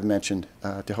of which I've mentioned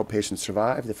to help patients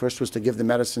survive. The first was to give the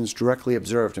medicines directly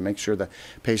observed to make sure the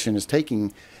patient is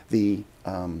taking the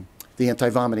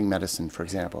anti-vomiting medicine, for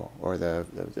example, or the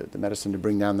medicine to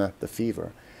bring down the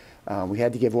fever. We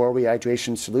had to give oral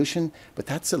rehydration solution, but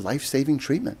that's a life-saving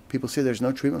treatment. People say there's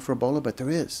no treatment for Ebola, but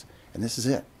there is, and this is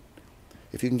it.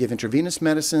 If you can give intravenous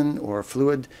medicine or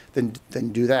fluid, then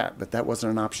do that, but that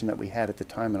wasn't an option that we had at the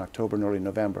time in October and early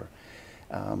November.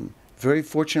 Very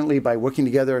fortunately, by working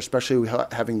together, especially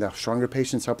having the stronger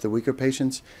patients help the weaker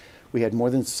patients, we had more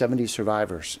than 70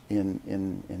 survivors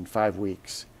in 5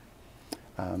 weeks.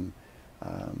 It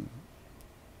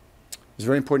was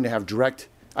very important to have direct,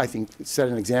 I think, set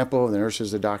an example. The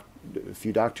nurses, a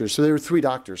few doctors. So there were 3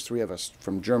 doctors, 3 of us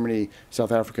from Germany,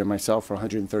 South Africa, and myself, for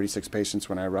 136 patients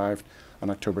when I arrived on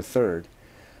October 3rd.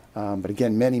 But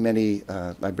again, many, many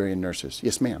Liberian nurses.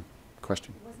 Yes, ma'am.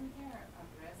 Question. Wasn't there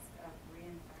a risk of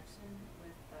reinfection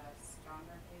with the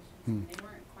stronger patients? They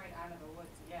weren't quite out of the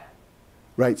woods yet.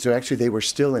 Right. So actually, they were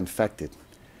still infected.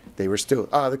 They were still.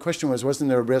 The question was, wasn't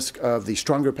there a risk of the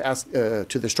stronger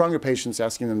to the stronger patients,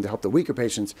 asking them to help the weaker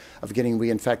patients, of getting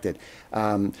reinfected?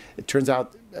 It turns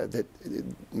out that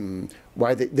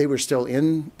why they were still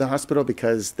in the hospital,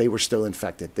 because they were still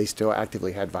infected. They still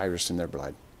actively had virus in their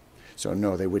blood. So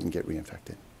no, they wouldn't get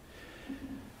reinfected.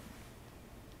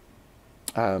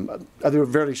 Other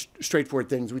very straightforward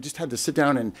things. We just had to sit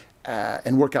down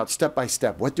and work out step by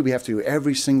step. What do we have to do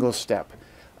every single step?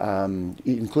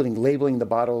 Including labeling the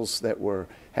bottles that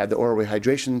had the oral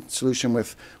rehydration solution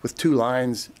with 2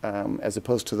 lines, as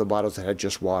opposed to the bottles that had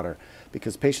just water,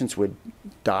 because patients would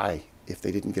die if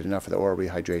they didn't get enough of the oral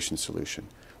rehydration solution.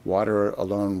 Water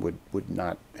alone would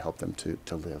not help them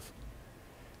to live.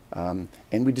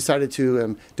 And we decided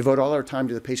to devote all our time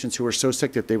to the patients who were so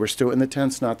sick that they were still in the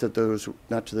tents, not to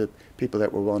the people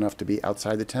that were well enough to be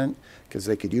outside the tent, because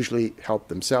they could usually help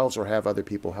themselves or have other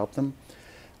people help them.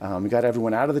 We got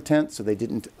everyone out of the tent so they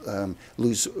didn't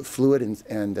lose fluid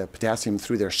and potassium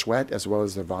through their sweat, as well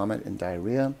as their vomit and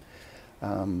diarrhea.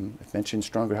 I've mentioned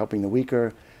stronger helping the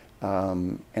weaker.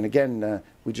 And again,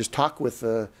 we just talk with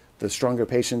the stronger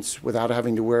patients without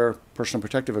having to wear personal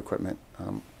protective equipment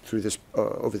through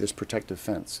over this protective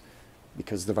fence,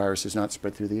 because the virus is not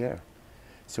spread through the air.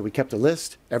 So we kept a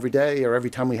list every day, or every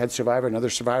time we had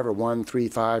another survivor, 1, 3,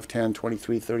 5, 10,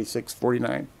 23, 36,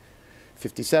 49.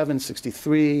 57,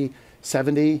 63,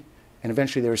 70, and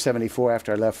eventually there were 74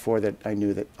 after I left, 4 that I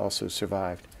knew that also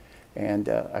survived. And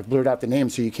I blurred out the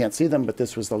names so you can't see them, but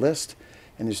this was the list.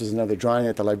 And this is another drawing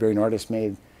that the Liberian artist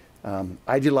made.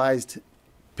 Idealized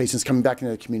patients coming back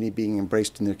into the community, being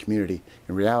embraced in their community.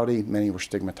 In reality, many were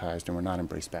stigmatized and were not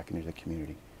embraced back into the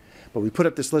community. But we put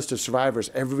up this list of survivors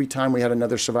every time we had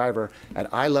another survivor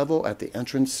at eye level, at the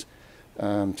entrance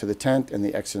to the tent, and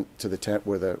the exit to the tent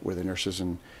where the nurses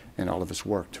and all of us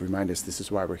work, to remind us this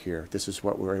is why we're here. This is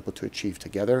what we're able to achieve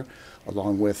together,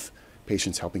 along with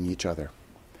patients helping each other.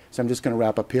 So I'm just going to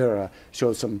wrap up here,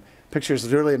 show some pictures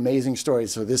of really amazing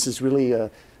stories. So this is really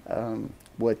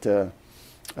what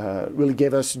really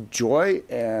gave us joy,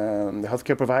 and the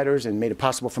healthcare providers, and made it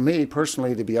possible for me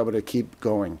personally to be able to keep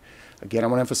going. Again, I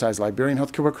want to emphasize, Liberian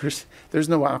healthcare workers, there's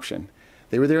no option.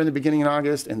 They were there in the beginning in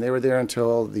August, and they were there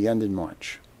until the end in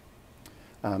March.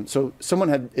 So someone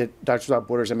at Doctors Without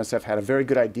Borders, MSF, had a very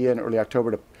good idea in early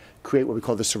October to create what we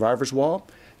call the Survivors Wall.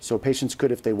 So patients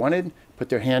could, if they wanted, put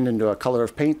their hand into a color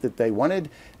of paint that they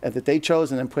wanted, that they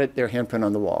chose, and then put their handprint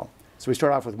on the wall. So we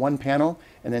start off with 1 panel,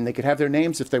 and then they could have their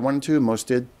names if they wanted to. Most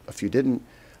did, a few didn't.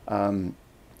 And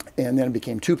then it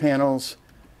became 2 panels,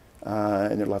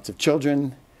 and there are lots of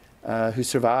children who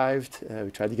survived.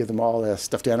 We tried to give them all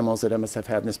stuffed animals that MSF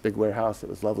had in this big warehouse. It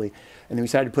was lovely. And then we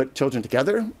decided to put children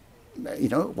together. You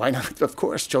know, why not? Of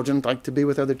course, children like to be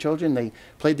with other children. They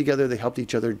played together, they helped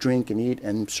each other drink and eat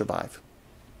and survive.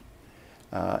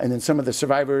 And then some of the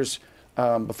survivors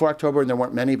before October, and there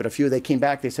weren't many, but a few. They came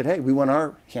back. They said, hey, we want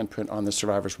our handprint on the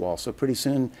survivor's wall. So pretty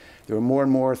soon, there were more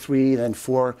and more, 3, then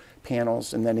 4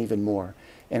 panels, and then even more.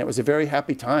 And it was a very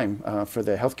happy time for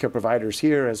the healthcare providers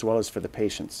here as well as for the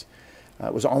patients.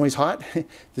 It was always hot.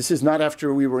 This is not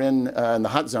after we were in the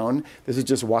hot zone. This is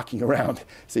just walking around.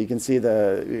 So you can see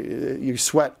you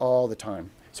sweat all the time.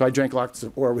 So I drank lots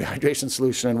of oral rehydration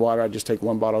solution and water. I'd just take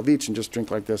 1 bottle of each and just drink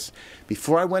like this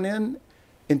before I went in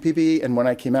PPE and when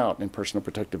I came out in personal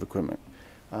protective equipment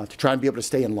to try and be able to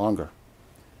stay in longer.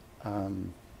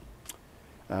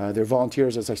 There are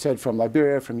volunteers, as I said, from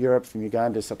Liberia, from Europe, from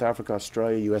Uganda, South Africa,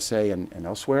 Australia, USA, and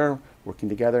elsewhere, working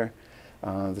together.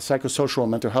 The psychosocial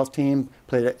and mental health team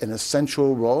played an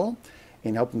essential role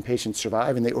in helping patients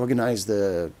survive, and they organized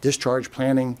the discharge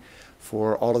planning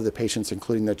for all of the patients,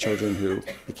 including the children who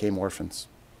became orphans.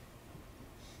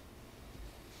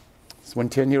 This one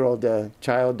 10-year-old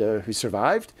child who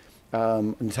survived,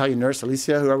 an Italian nurse,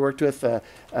 Alicia, who I worked with,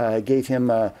 gave him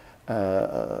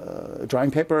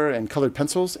drawing paper and colored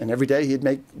pencils, and every day he'd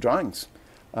make drawings.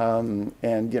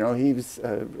 And you know, he was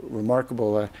a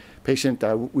remarkable patient.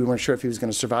 We weren't sure if he was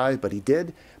going to survive, but he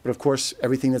did. But of course,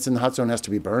 everything that's in the hot zone has to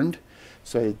be burned.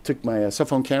 So I took my cell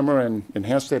phone camera and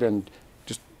enhanced it, and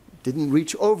just didn't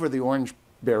reach over the orange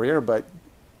barrier, but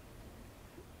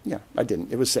yeah, I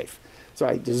didn't. It was safe. So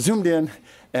I just zoomed in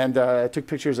and took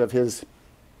pictures of his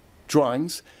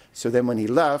drawings. So then when he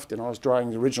left and all his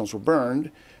drawings, originals were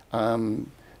burned,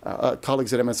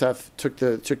 colleagues at MSF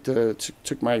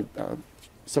took my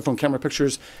cell phone camera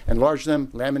pictures, enlarged them,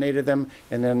 laminated them,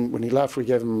 and then when he left, we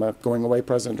gave him a going away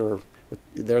present, or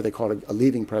there they call it a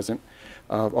leaving present,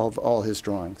 of all his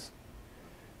drawings.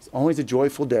 It's always a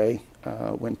joyful day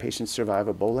when patients survive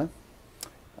Ebola.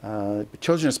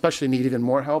 Children especially need even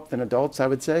more help than adults, I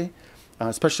would say,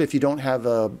 especially if you don't have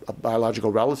a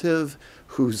biological relative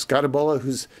who's got Ebola,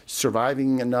 who's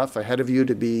surviving enough ahead of you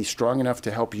to be strong enough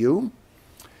to help you.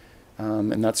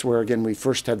 And that's where, again, we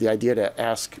first had the idea to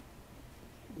ask,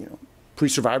 you know,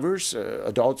 pre-survivors,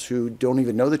 adults who don't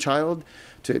even know the child,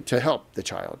 to help the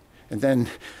child. And then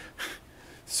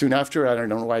soon after, I don't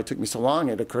know why it took me so long,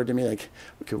 it occurred to me, like,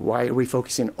 okay, why are we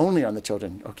focusing only on the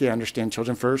children? Okay, I understand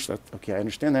children first. Okay, I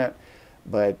understand that.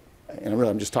 But, and really,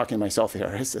 I'm just talking to myself here.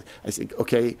 I said,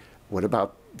 okay, what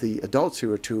about the adults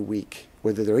who are too weak,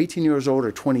 whether they're 18 years old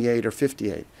or 28 or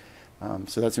 58?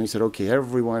 So that's when we said, okay,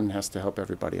 everyone has to help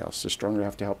everybody else. The stronger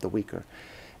have to help the weaker.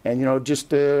 And, you know,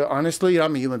 just honestly,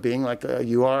 I'm a human being like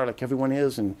you are, like everyone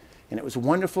is. And it was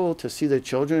wonderful to see the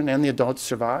children and the adults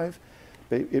survive.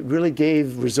 But it really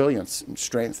gave resilience and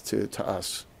strength to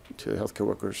us, to healthcare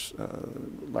workers,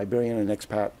 Liberian and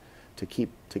expat, to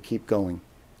keep going.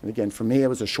 And again, for me, it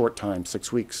was a short time,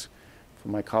 6 weeks. For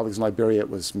my colleagues in Liberia, it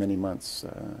was many months,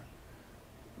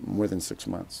 more than 6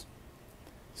 months.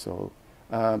 So,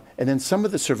 and then some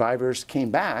of the survivors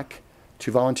came back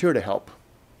to volunteer to help.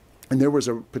 And there was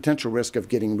a potential risk of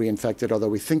getting reinfected, although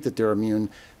we think that they're immune.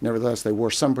 Nevertheless, they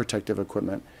wore some protective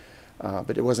equipment,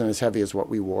 but it wasn't as heavy as what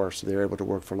we wore, so they were able to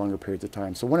work for longer periods of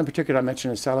time. So one in particular I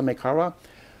mentioned is Salome Kara,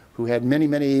 who had many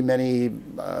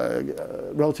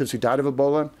relatives who died of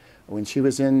Ebola when she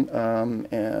was in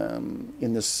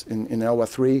Elwa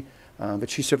 3, but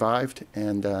she survived,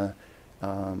 and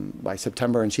by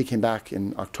September, and she came back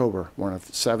in October, one of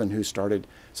 7 who started.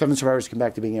 7 survivors came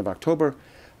back at the beginning of October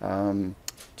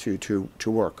to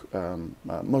work,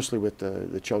 mostly with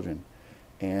the children.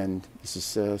 And this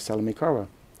is Salome Kara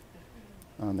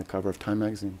on the cover of Time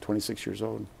magazine, 26 years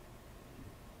old.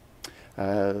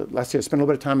 Last year, I spent a little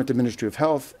bit of time at the Ministry of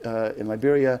Health in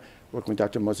Liberia, working with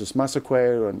Dr. Moses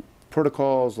Masakwe on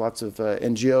protocols, lots of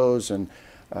NGOs and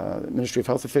Ministry of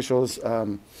Health officials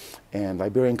and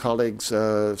Liberian colleagues,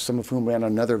 some of whom ran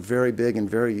another very big and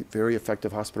very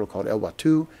effective hospital called Elwa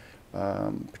 2,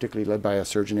 particularly led by a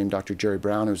surgeon named Dr. Jerry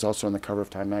Brown, who's also on the cover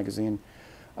of Time magazine.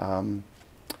 And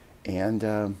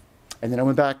then I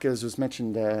went back, as was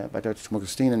mentioned by Dr.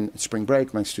 Schmogestein, in spring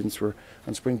break. My students were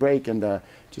on spring break, and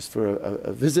just for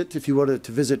a visit, if you will,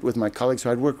 to visit with my colleagues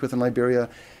who I'd worked with in Liberia,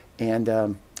 and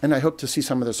I hope to see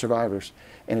some of the survivors.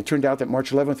 And it turned out that March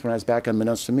 11th, when I was back,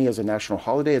 unbeknownst to me, is a national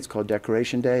holiday. It's called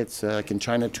Decoration Day. It's like in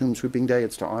China, Tomb Sweeping Day.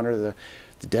 It's to honor the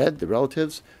dead, the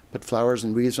relatives, put flowers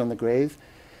and wreaths on the grave.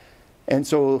 And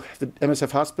so the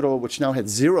MSF hospital, which now had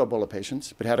 0 Ebola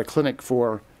patients, but had a clinic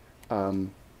for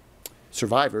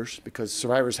survivors, because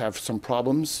survivors have some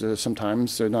problems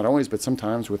sometimes, not always, but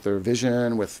sometimes with their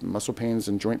vision, with muscle pains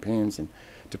and joint pains and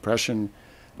depression.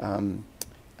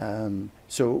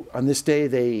 So on this day,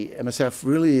 MSF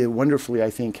really wonderfully, I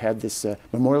think, had this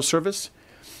memorial service,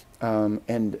 and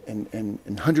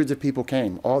hundreds of people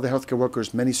came, all the healthcare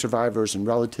workers, many survivors and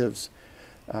relatives,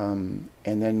 And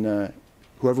then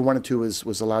whoever wanted to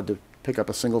was allowed to pick up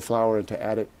a single flower and to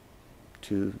add it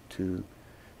to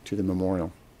the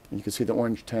memorial. And you can see the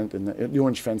orange tent and the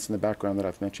orange fence in the background that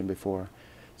I've mentioned before.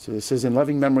 So this is in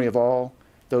loving memory of all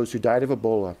those who died of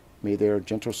Ebola. May their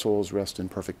gentle souls rest in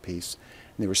perfect peace.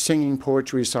 And they were singing,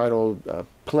 poetry recital,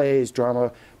 plays,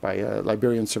 drama by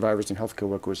Liberian survivors and healthcare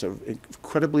workers. An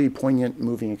incredibly poignant,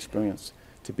 moving experience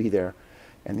to be there.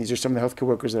 And these are some of the healthcare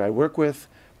workers that I work with.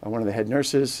 One of the head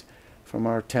nurses from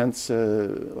our tents,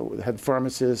 the head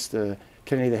pharmacist,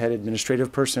 Kennedy, the head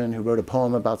administrative person who wrote a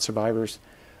poem about survivors.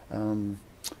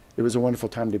 It was a wonderful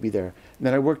time to be there. And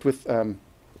then I worked with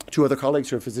 2 other colleagues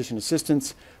who are physician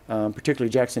assistants, particularly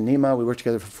Jackson Nima. We worked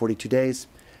together for 42 days.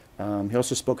 He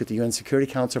also spoke at the UN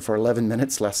Security Council for 11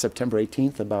 minutes last September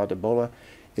 18th about Ebola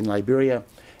in Liberia.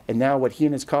 And now what he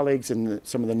and his colleagues and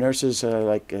some of the nurses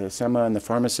like Sema and the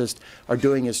pharmacist are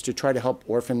doing is to try to help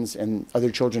orphans and other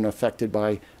children affected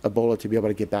by Ebola to be able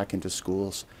to get back into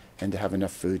schools and to have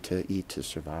enough food to eat to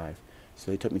survive. So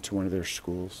they took me to one of their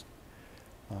schools.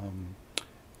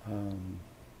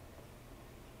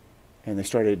 And they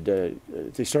started an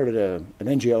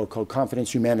NGO called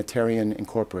Confidence Humanitarian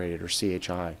Incorporated, or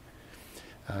CHI.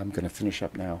 I'm going to finish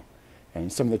up now.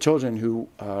 And some of the children who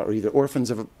are either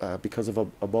orphans of, because of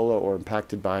Ebola or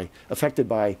affected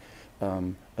by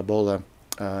Ebola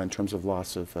in terms of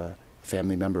loss of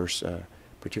family members,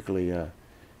 particularly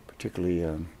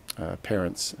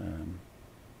parents.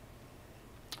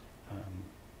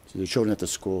 So the children at the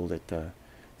school that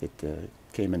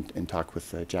came and talked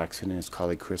with Jackson and his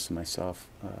colleague Chris and myself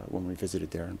when we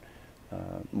visited there on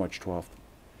March 12th.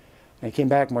 And I came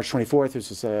back March 24th. This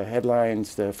is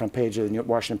headlines, the front page of the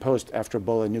Washington Post: after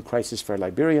Ebola, new crisis for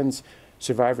Liberians.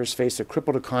 Survivors face a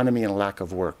crippled economy and a lack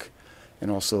of work. And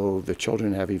also the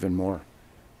children have even more,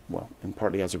 well, and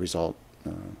partly as a result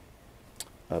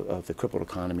of the crippled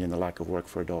economy and the lack of work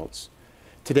for adults.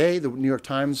 Today, the New York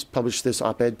Times published this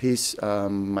op-ed piece, I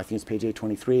think it's page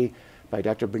 823, by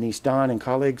Dr. Bernice Don and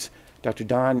colleagues. Dr.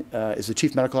 Don is the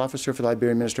Chief Medical Officer for the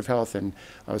Liberian Minister of Health, and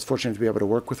I was fortunate to be able to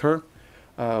work with her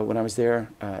when I was there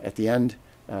at the end,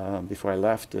 before I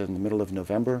left in the middle of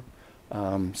November.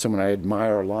 Someone I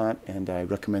admire a lot, and I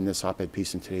recommend this op-ed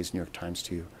piece in today's New York Times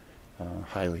to you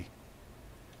highly.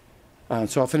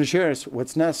 So I'll finish here.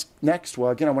 What's next?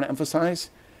 Well, again, I want to emphasize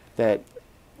that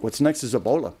what's next is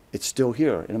Ebola. It's still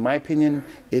here. And in my opinion,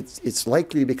 it's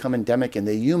likely to become endemic in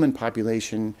the human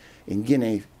population in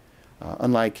Guinea,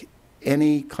 unlike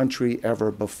any country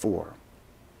ever before.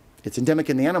 It's endemic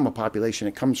in the animal population.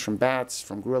 It comes from bats,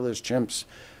 from gorillas, chimps,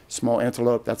 small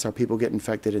antelope. That's how people get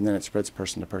infected, and then it spreads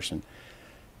person to person.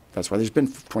 That's why there's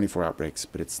been 24 outbreaks,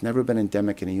 but it's never been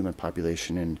endemic in a human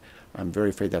population, and I'm very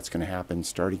afraid that's going to happen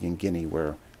starting in Guinea,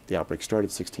 where the outbreak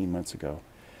started 16 months ago.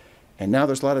 And now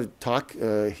there's a lot of talk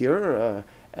here,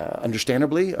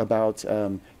 understandably, about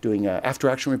doing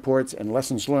after-action reports and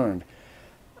lessons learned.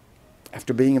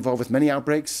 After being involved with many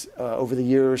outbreaks over the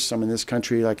years, some in this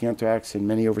country like anthrax and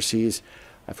many overseas,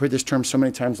 I've heard this term so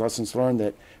many times, lessons learned,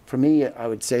 that for me, I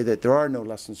would say that there are no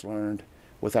lessons learned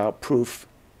without proof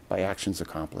by actions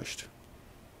accomplished.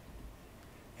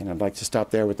 And I'd like to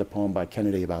stop there with the poem by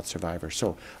Kennedy about survivors.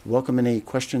 So welcome any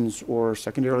questions or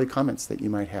secondarily comments that you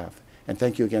might have. And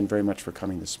thank you again very much for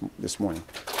coming this morning.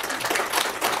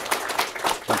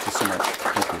 Thank you so much.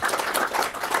 Thank you.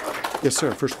 Yes,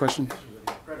 sir. First question. This was an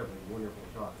incredibly wonderful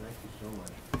talk. Thank you so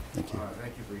much. Thank you.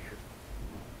 Thank you for your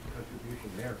contribution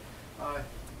there.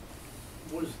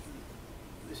 Was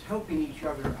this helping each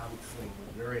other out thing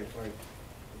was very important.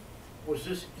 Was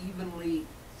this evenly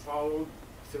followed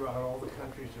throughout all the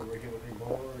countries that were hit with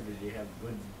Ebola, or did you have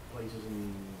good places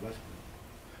and less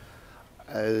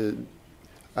good?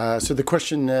 So the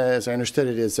question, as I understood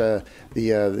it, is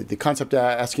the concept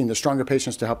asking the stronger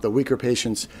patients to help the weaker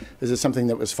patients. Is it something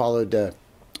that was followed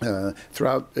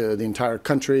throughout the entire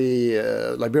country,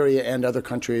 Liberia and other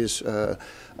countries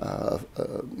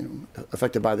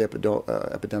affected by the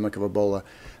epidemic of Ebola?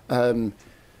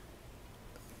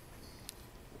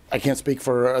 I can't speak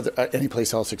for any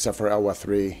place else except for Elwa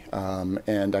 3,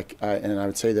 and I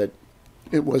would say that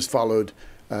it was followed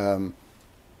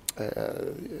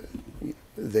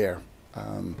there.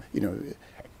 I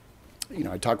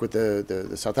talked with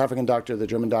the South African doctor, the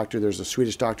German doctor. There's a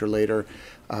Swedish doctor later.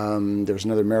 There's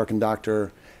another American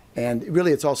doctor. And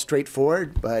really, it's all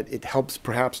straightforward, but it helps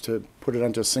perhaps to put it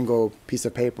onto a single piece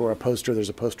of paper or a poster. There's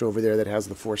a poster over there that has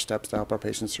the 4 steps to help our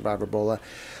patients survive Ebola.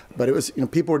 But it was,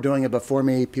 people were doing it before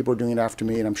me, people were doing it after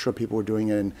me, and I'm sure people were doing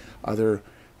it in well,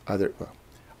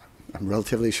 I'm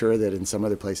relatively sure that in some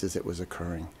other places it was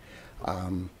occurring.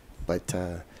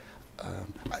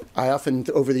 I often,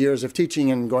 over the years of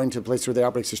teaching and going to places where the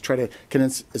outbreaks, just try to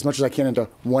condense as much as I can into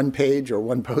one page or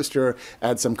one poster,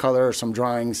 add some color or some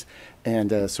drawings.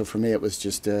 And so for me, it was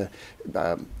just,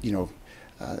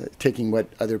 taking what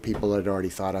other people had already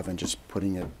thought of and just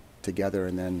putting it together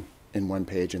and then in one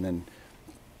page and then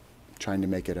trying to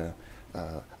make it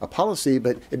a policy.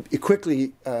 But it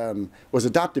quickly was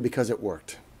adopted because it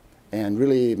worked. And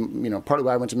really, partly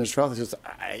why I went to Ministry of Health is just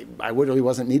I really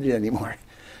wasn't needed anymore.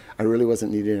 I really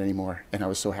wasn't needed anymore, and I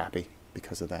was so happy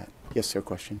because of that. Yes, sir,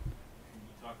 question? Can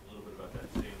you talk a little bit about that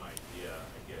same idea,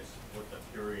 I guess, what the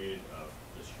period of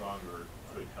the stronger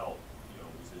could help?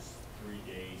 Was this 3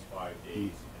 days, 5 days?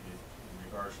 And in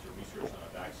regards to research on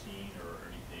a vaccine or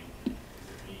anything, is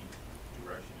there any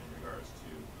direction in regards to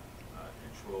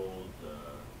controlled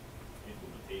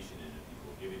implementation and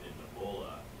people giving them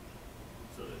Ebola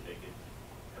so that they could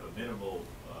have a minimal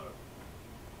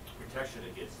protection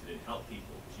against it and help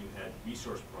people? Because you had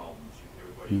resource problems,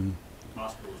 everybody,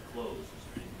 hospitals closed. Is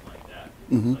there anything like that?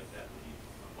 Things like that would be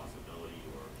a possibility,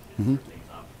 or is there things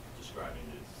I'm describing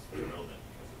that's irrelevant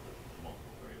because of the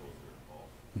multiple variables that are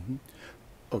involved?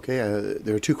 Okay,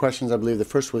 there are two questions, I believe. The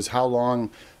first was how long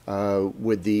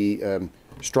would the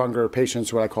stronger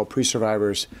patients, what I call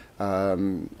pre-survivors,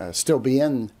 still be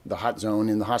in the hot zone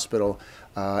in the hospital,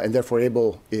 and therefore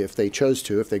able, if they chose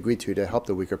to, if they agreed to help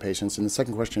the weaker patients. And the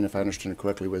second question, if I understood it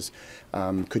correctly, was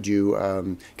could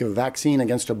you give a vaccine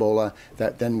against Ebola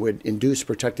that then would induce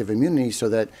protective immunity so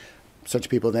that such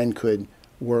people then could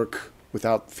work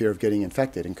without fear of getting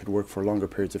infected and could work for longer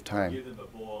periods of time? Give them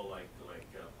Ebola like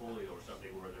polio or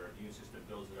something where their immune system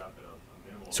builds it up at a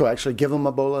minimal. So actually give them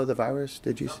Ebola, the virus,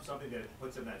 did you? Something that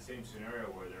puts them in that same scenario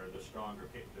where they're the stronger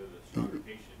patient.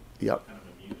 Yep. Kind of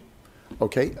immune.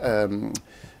 Okay.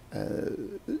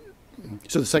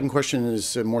 So the second question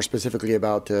is more specifically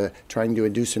about trying to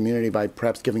induce immunity by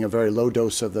perhaps giving a very low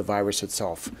dose of the virus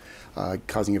itself,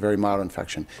 causing a very mild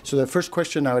infection. So the first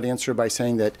question I would answer by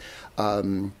saying that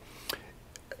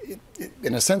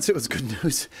in a sense it was good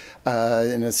news,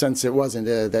 in a sense it wasn't,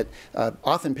 that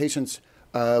often patients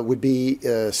would be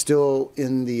still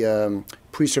in the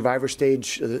pre-survivor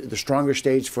stage, the stronger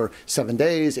stage, for 7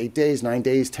 days, 8 days, 9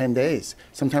 days, 10 days.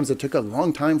 Sometimes it took a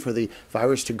long time for the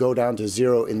virus to go down to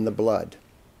 0 in the blood.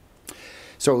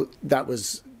 So that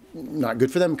was not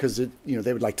good for them because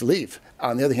they would like to leave.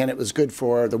 On the other hand, it was good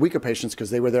for the weaker patients because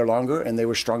they were there longer and they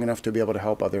were strong enough to be able to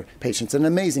help other patients. An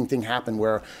amazing thing happened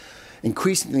where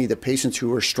increasingly the patients who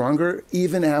were stronger,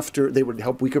 even after they would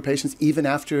help weaker patients, even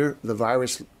after the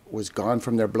virus was gone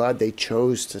from their blood, they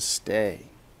chose to stay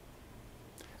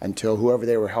until whoever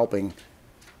they were helping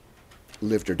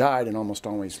lived or died, and almost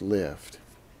always lived.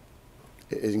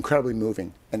 It's incredibly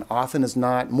moving. And often as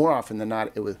not, more often than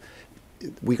not, it was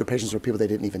weaker patients were people they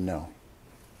didn't even know.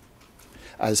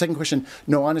 The second question,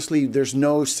 no, honestly, there's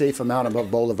no safe amount of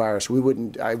Ebola virus.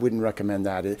 I wouldn't recommend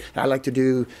that. I like to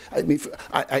do,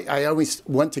 I always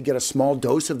want to get a small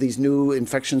dose of these new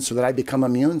infections so that I become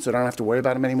immune, so I don't have to worry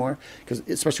about them anymore, because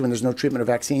especially when there's no treatment or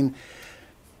vaccine.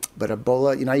 But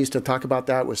Ebola, I used to talk about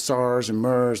that with SARS and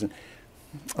MERS, and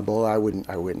Ebola, I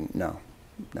wouldn't, no.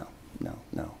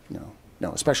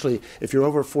 Especially if you're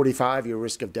over 45, your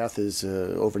risk of death is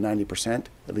over 90%,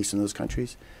 at least in those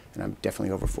countries. And I'm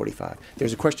definitely over 45.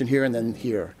 There's a question here and then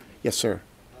here. Yes, sir.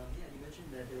 Yeah, you mentioned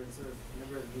that there was sort of a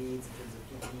number of needs in terms of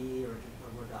PPE or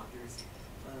more doctors.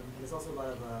 And there's also a lot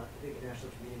of big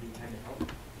international community trying to help.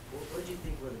 What did you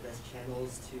think were the best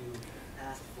channels to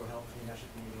ask for help from the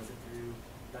international community? Was it through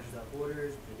Doctors Without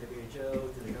Borders, the WHO,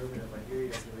 to the government of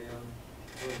Liberia, Sierra Leone?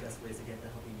 What were the best ways to get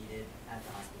the help you needed at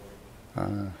the hospital?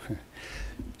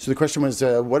 So the question was,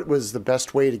 what was the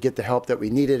best way to get the help that we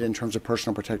needed in terms of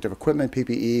personal protective equipment,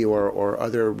 PPE, or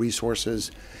other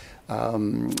resources,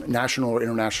 national or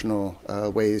international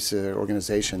ways,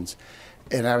 organizations?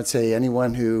 And I would say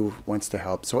anyone who wants to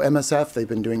help. So MSF, they've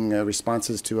been doing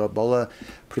responses to Ebola,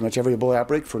 pretty much every Ebola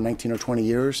outbreak for 19 or 20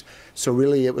 years. So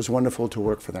really it was wonderful to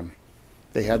work for them.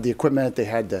 They had the equipment, they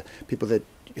had the people that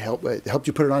helped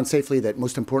you put it on safely, that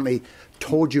most importantly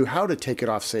told you how to take it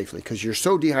off safely, because you're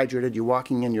so dehydrated, you're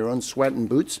walking in your own sweat and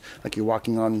boots, like you're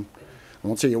walking on, I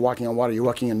won't say you're walking on water, you're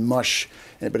walking in mush,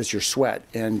 but it's your sweat,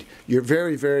 and you're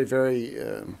very, very, very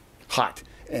hot,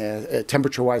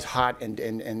 temperature-wise hot,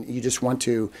 and you just want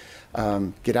to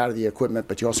get out of the equipment,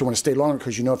 but you also want to stay longer,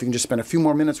 because if you can just spend a few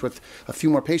more minutes with a few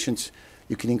more patients,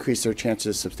 you can increase their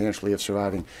chances substantially of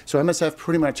surviving. So MSF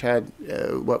pretty much had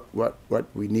what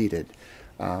we needed.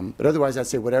 But otherwise, I'd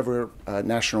say whatever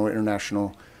national or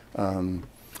international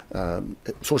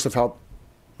source of help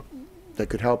that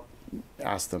could help,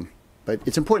 ask them. But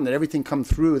it's important that everything come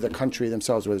through the country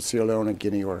themselves, whether it's Sierra Leone,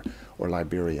 Guinea, or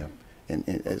Liberia.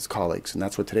 as colleagues. And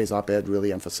that's what today's op-ed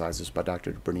really emphasizes by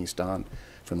Dr. Bernice Don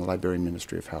from the Liberian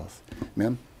Ministry of Health.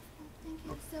 Ma'am? Thank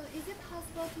you. So is it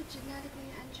possible to genetically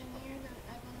engineer the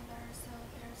Ebola virus so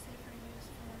they're safer use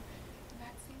for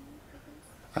vaccine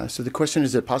purposes? So the question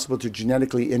is it possible to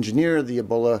genetically engineer the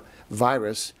Ebola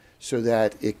virus so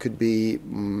that it could be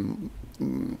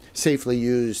safely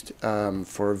used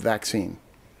for vaccine?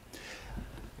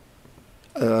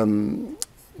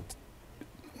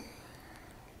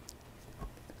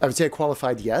 I would say a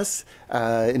qualified yes.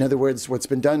 In other words, what's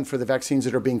been done for the vaccines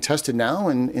that are being tested now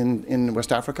in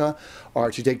West Africa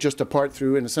are to take just a part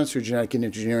through, in a sense, through genetic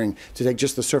engineering, to take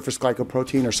just the surface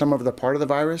glycoprotein or some of the part of the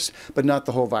virus, but not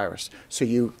the whole virus. So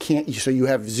you can't. So you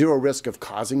have zero risk of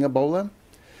causing Ebola,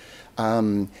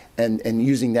 and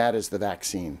using that as the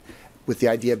vaccine, with the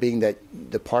idea being that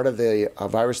the part of the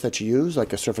virus that you use,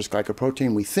 like a surface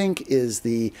glycoprotein, we think is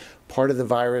the part of the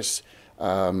virus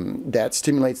that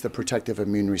stimulates the protective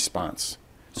immune response.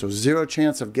 So zero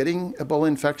chance of getting Ebola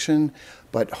infection,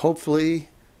 but hopefully,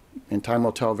 and time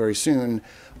will tell very soon,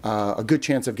 a good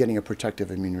chance of getting a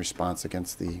protective immune response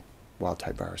against the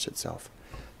wild-type virus itself.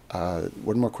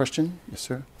 One more question? Yes,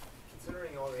 sir?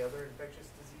 Considering all the other infectious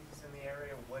diseases in the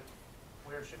area,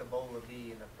 where should Ebola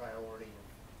be in the priority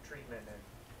of treatment and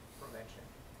prevention?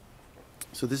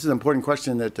 So this is an important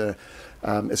question that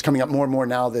is coming up more and more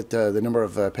now that the number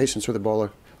of patients with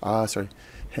Ebola, sorry,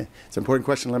 it's an important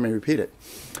question, let me repeat it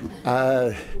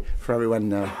for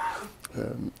everyone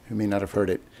who may not have heard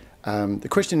it. The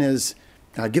question is,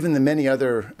 given the many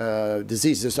other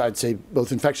diseases, I'd say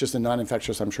both infectious and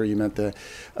non-infectious, I'm sure you meant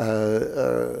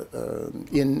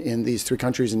in these three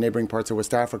countries and neighboring parts of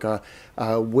West Africa,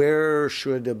 where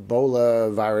should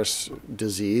Ebola virus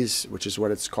disease, which is what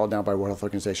it's called now by World Health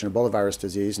Organization, Ebola virus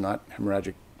disease, not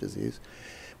hemorrhagic disease,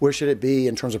 where should it be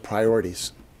in terms of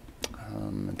priorities,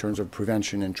 in terms of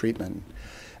prevention and treatment?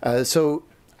 So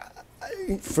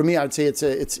for me, I'd say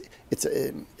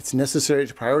it's necessary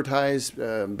to prioritize,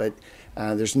 but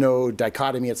there's no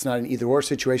dichotomy. It's not an either-or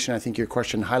situation. I think your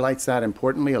question highlights that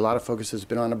importantly. A lot of focus has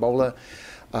been on Ebola.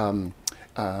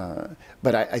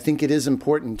 But I think it is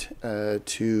important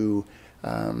to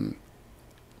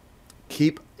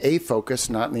keep a focus,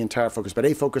 not the entire focus, but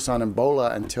a focus on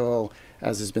Ebola until,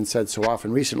 as has been said so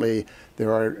often recently,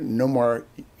 there are no more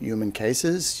human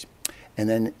cases, and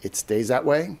then it stays that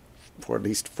way for at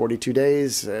least 42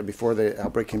 days before the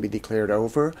outbreak can be declared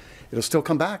over. It'll still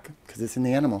come back because it's in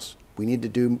the animals. We need to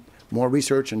do more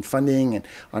research and funding and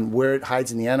on where it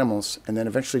hides in the animals, and then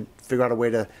eventually figure out a way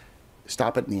to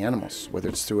stop it in the animals, whether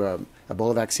it's through a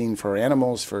Ebola vaccine for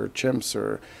animals, for chimps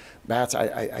or bats.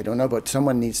 I don't know, but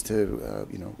someone needs to,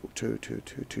 to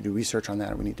do research on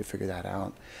that. We need to figure that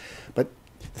out. But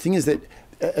the thing is that,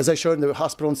 as I showed in the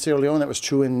hospital in Sierra Leone, that was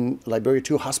true in Liberia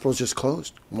too. Hospitals just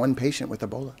closed. One patient with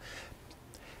Ebola.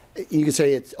 You can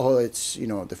say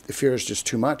the fear is just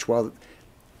too much. Well,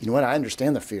 you know what? I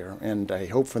understand the fear, and I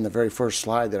hope from the very first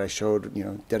slide that I showed,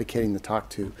 dedicating the talk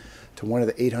to one of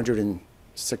the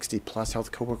 860 plus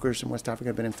health coworkers in West Africa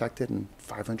have been infected and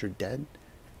 500 dead.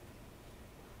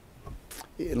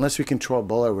 Unless we control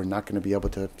Ebola, we're not going to be able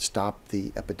to stop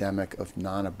the epidemic of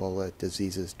non-Ebola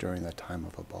diseases during the time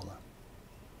of Ebola.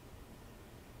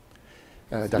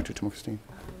 Dr. Tomokustine.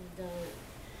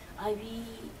 The IV,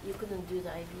 you couldn't do the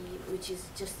IV, which is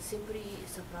just simply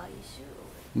supply issue.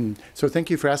 So thank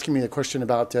you for asking me the question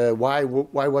about why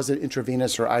was it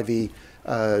intravenous or IV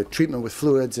treatment with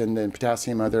fluids and then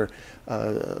potassium, other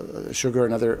sugar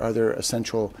and other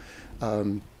essential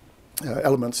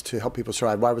elements to help people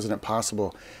survive. Why wasn't it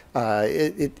possible?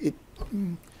 It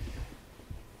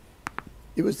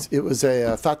was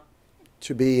a thought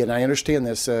to be, and I understand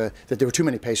this, that there were too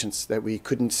many patients that we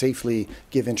couldn't safely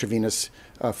give intravenous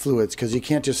fluids, because you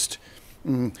can't just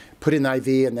put in the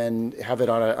IV and then have it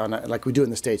on a, like we do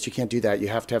in the States. You can't do that. You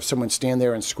have to have someone stand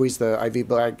there and squeeze the IV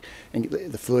bag and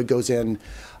the fluid goes in.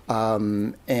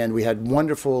 And we had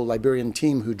wonderful Liberian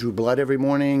team who drew blood every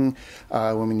morning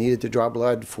when we needed to draw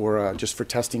blood for just for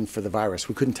testing for the virus.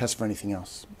 We couldn't test for anything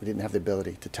else. We didn't have the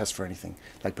ability to test for anything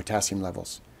like potassium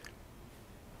levels,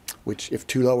 which if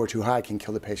too low or too high can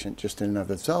kill the patient just in and of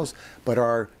themselves, but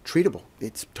are treatable.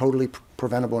 It's totally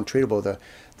preventable and treatable,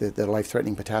 the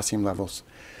life-threatening potassium levels.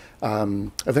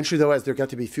 Eventually, though, as there got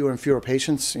to be fewer and fewer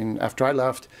patients, and after I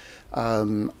left,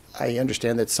 I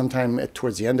understand that sometime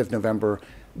towards the end of November,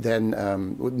 then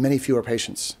with many fewer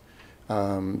patients.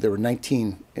 There were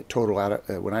 19 total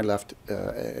when I left,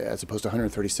 as opposed to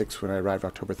 136 when I arrived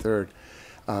October 3rd.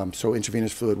 So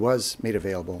intravenous fluid was made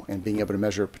available, and being able to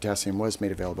measure potassium was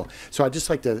made available. So I'd just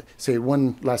like to say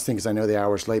one last thing, because I know the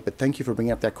hour's late, but thank you for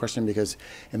bringing up that question, because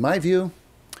in my view,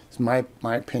 It's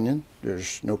my opinion.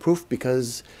 There's no proof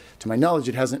because, to my knowledge,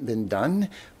 it hasn't been done.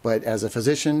 But as a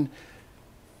physician,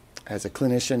 as a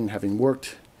clinician, having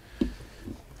worked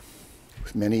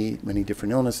with many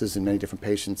different illnesses and many different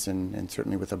patients, and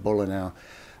certainly with Ebola now,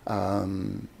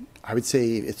 I would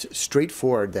say it's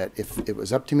straightforward that if it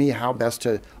was up to me how best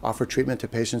to offer treatment to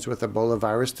patients with Ebola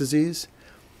virus disease,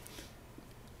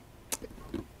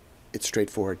 it's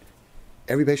straightforward.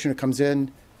 Every patient who comes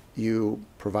in, you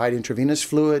provide intravenous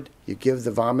fluid, you give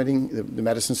the vomiting, the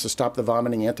medicines to stop the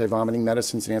vomiting, anti-vomiting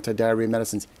medicines and anti-diarrhea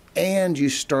medicines, and you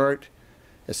start,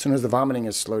 as soon as the vomiting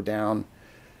is slowed down,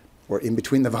 or in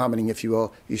between the vomiting, if you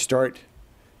will, you start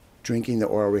drinking the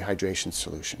oral rehydration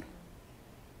solution.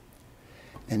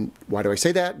 And why do I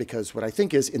say that? Because what I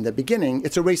think is, in the beginning,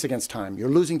 it's a race against time. You're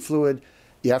losing fluid.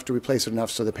 You have to replace it enough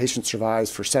so the patient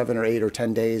survives for 7 or 8 or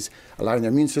 10 days, allowing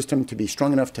their immune system to be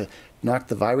strong enough to knock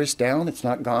the virus down. It's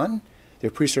not gone.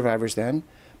 They're pre-survivors then,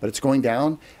 but it's going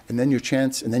down. And then you're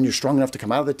strong enough to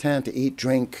come out of the tent, to eat,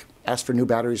 drink, ask for new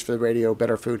batteries for the radio,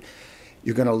 better food.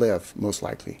 You're going to live, most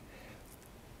likely.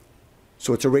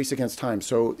 So it's a race against time.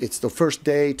 So it's the first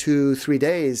day, 2, 3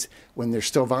 days, when they're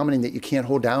still vomiting that you can't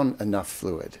hold down enough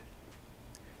fluid.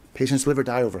 Patients live or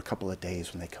die over a couple of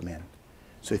days when they come in.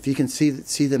 So if you can see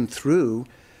them through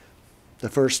the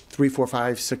first 3, 4,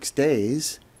 5, 6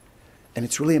 days, and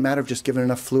it's really a matter of just giving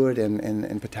enough fluid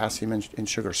and potassium and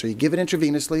sugar. So you give it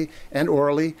intravenously and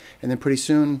orally, and then pretty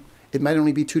soon, it might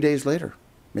only be 2 days later,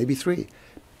 maybe 3.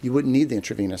 You wouldn't need the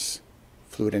intravenous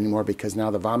fluid anymore because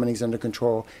now the vomiting's under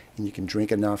control and you can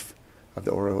drink enough of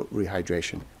the oral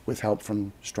rehydration with help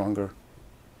from stronger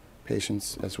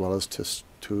patients, as well as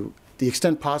to the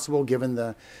extent possible, given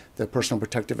the personal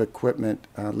protective equipment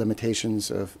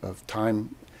limitations of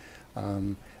time,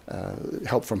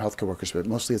 help from healthcare workers, but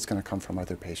mostly it's going to come from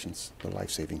other patients, the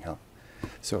life-saving help.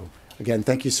 So again,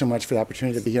 thank you so much for the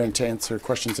opportunity to be here and to answer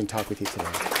questions and talk with you today.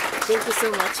 Thank you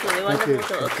so much for the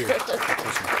wonderful talk. Thank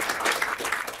you.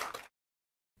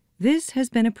 This has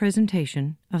been a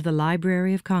presentation of the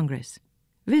Library of Congress.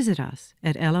 Visit us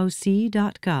at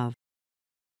loc.gov.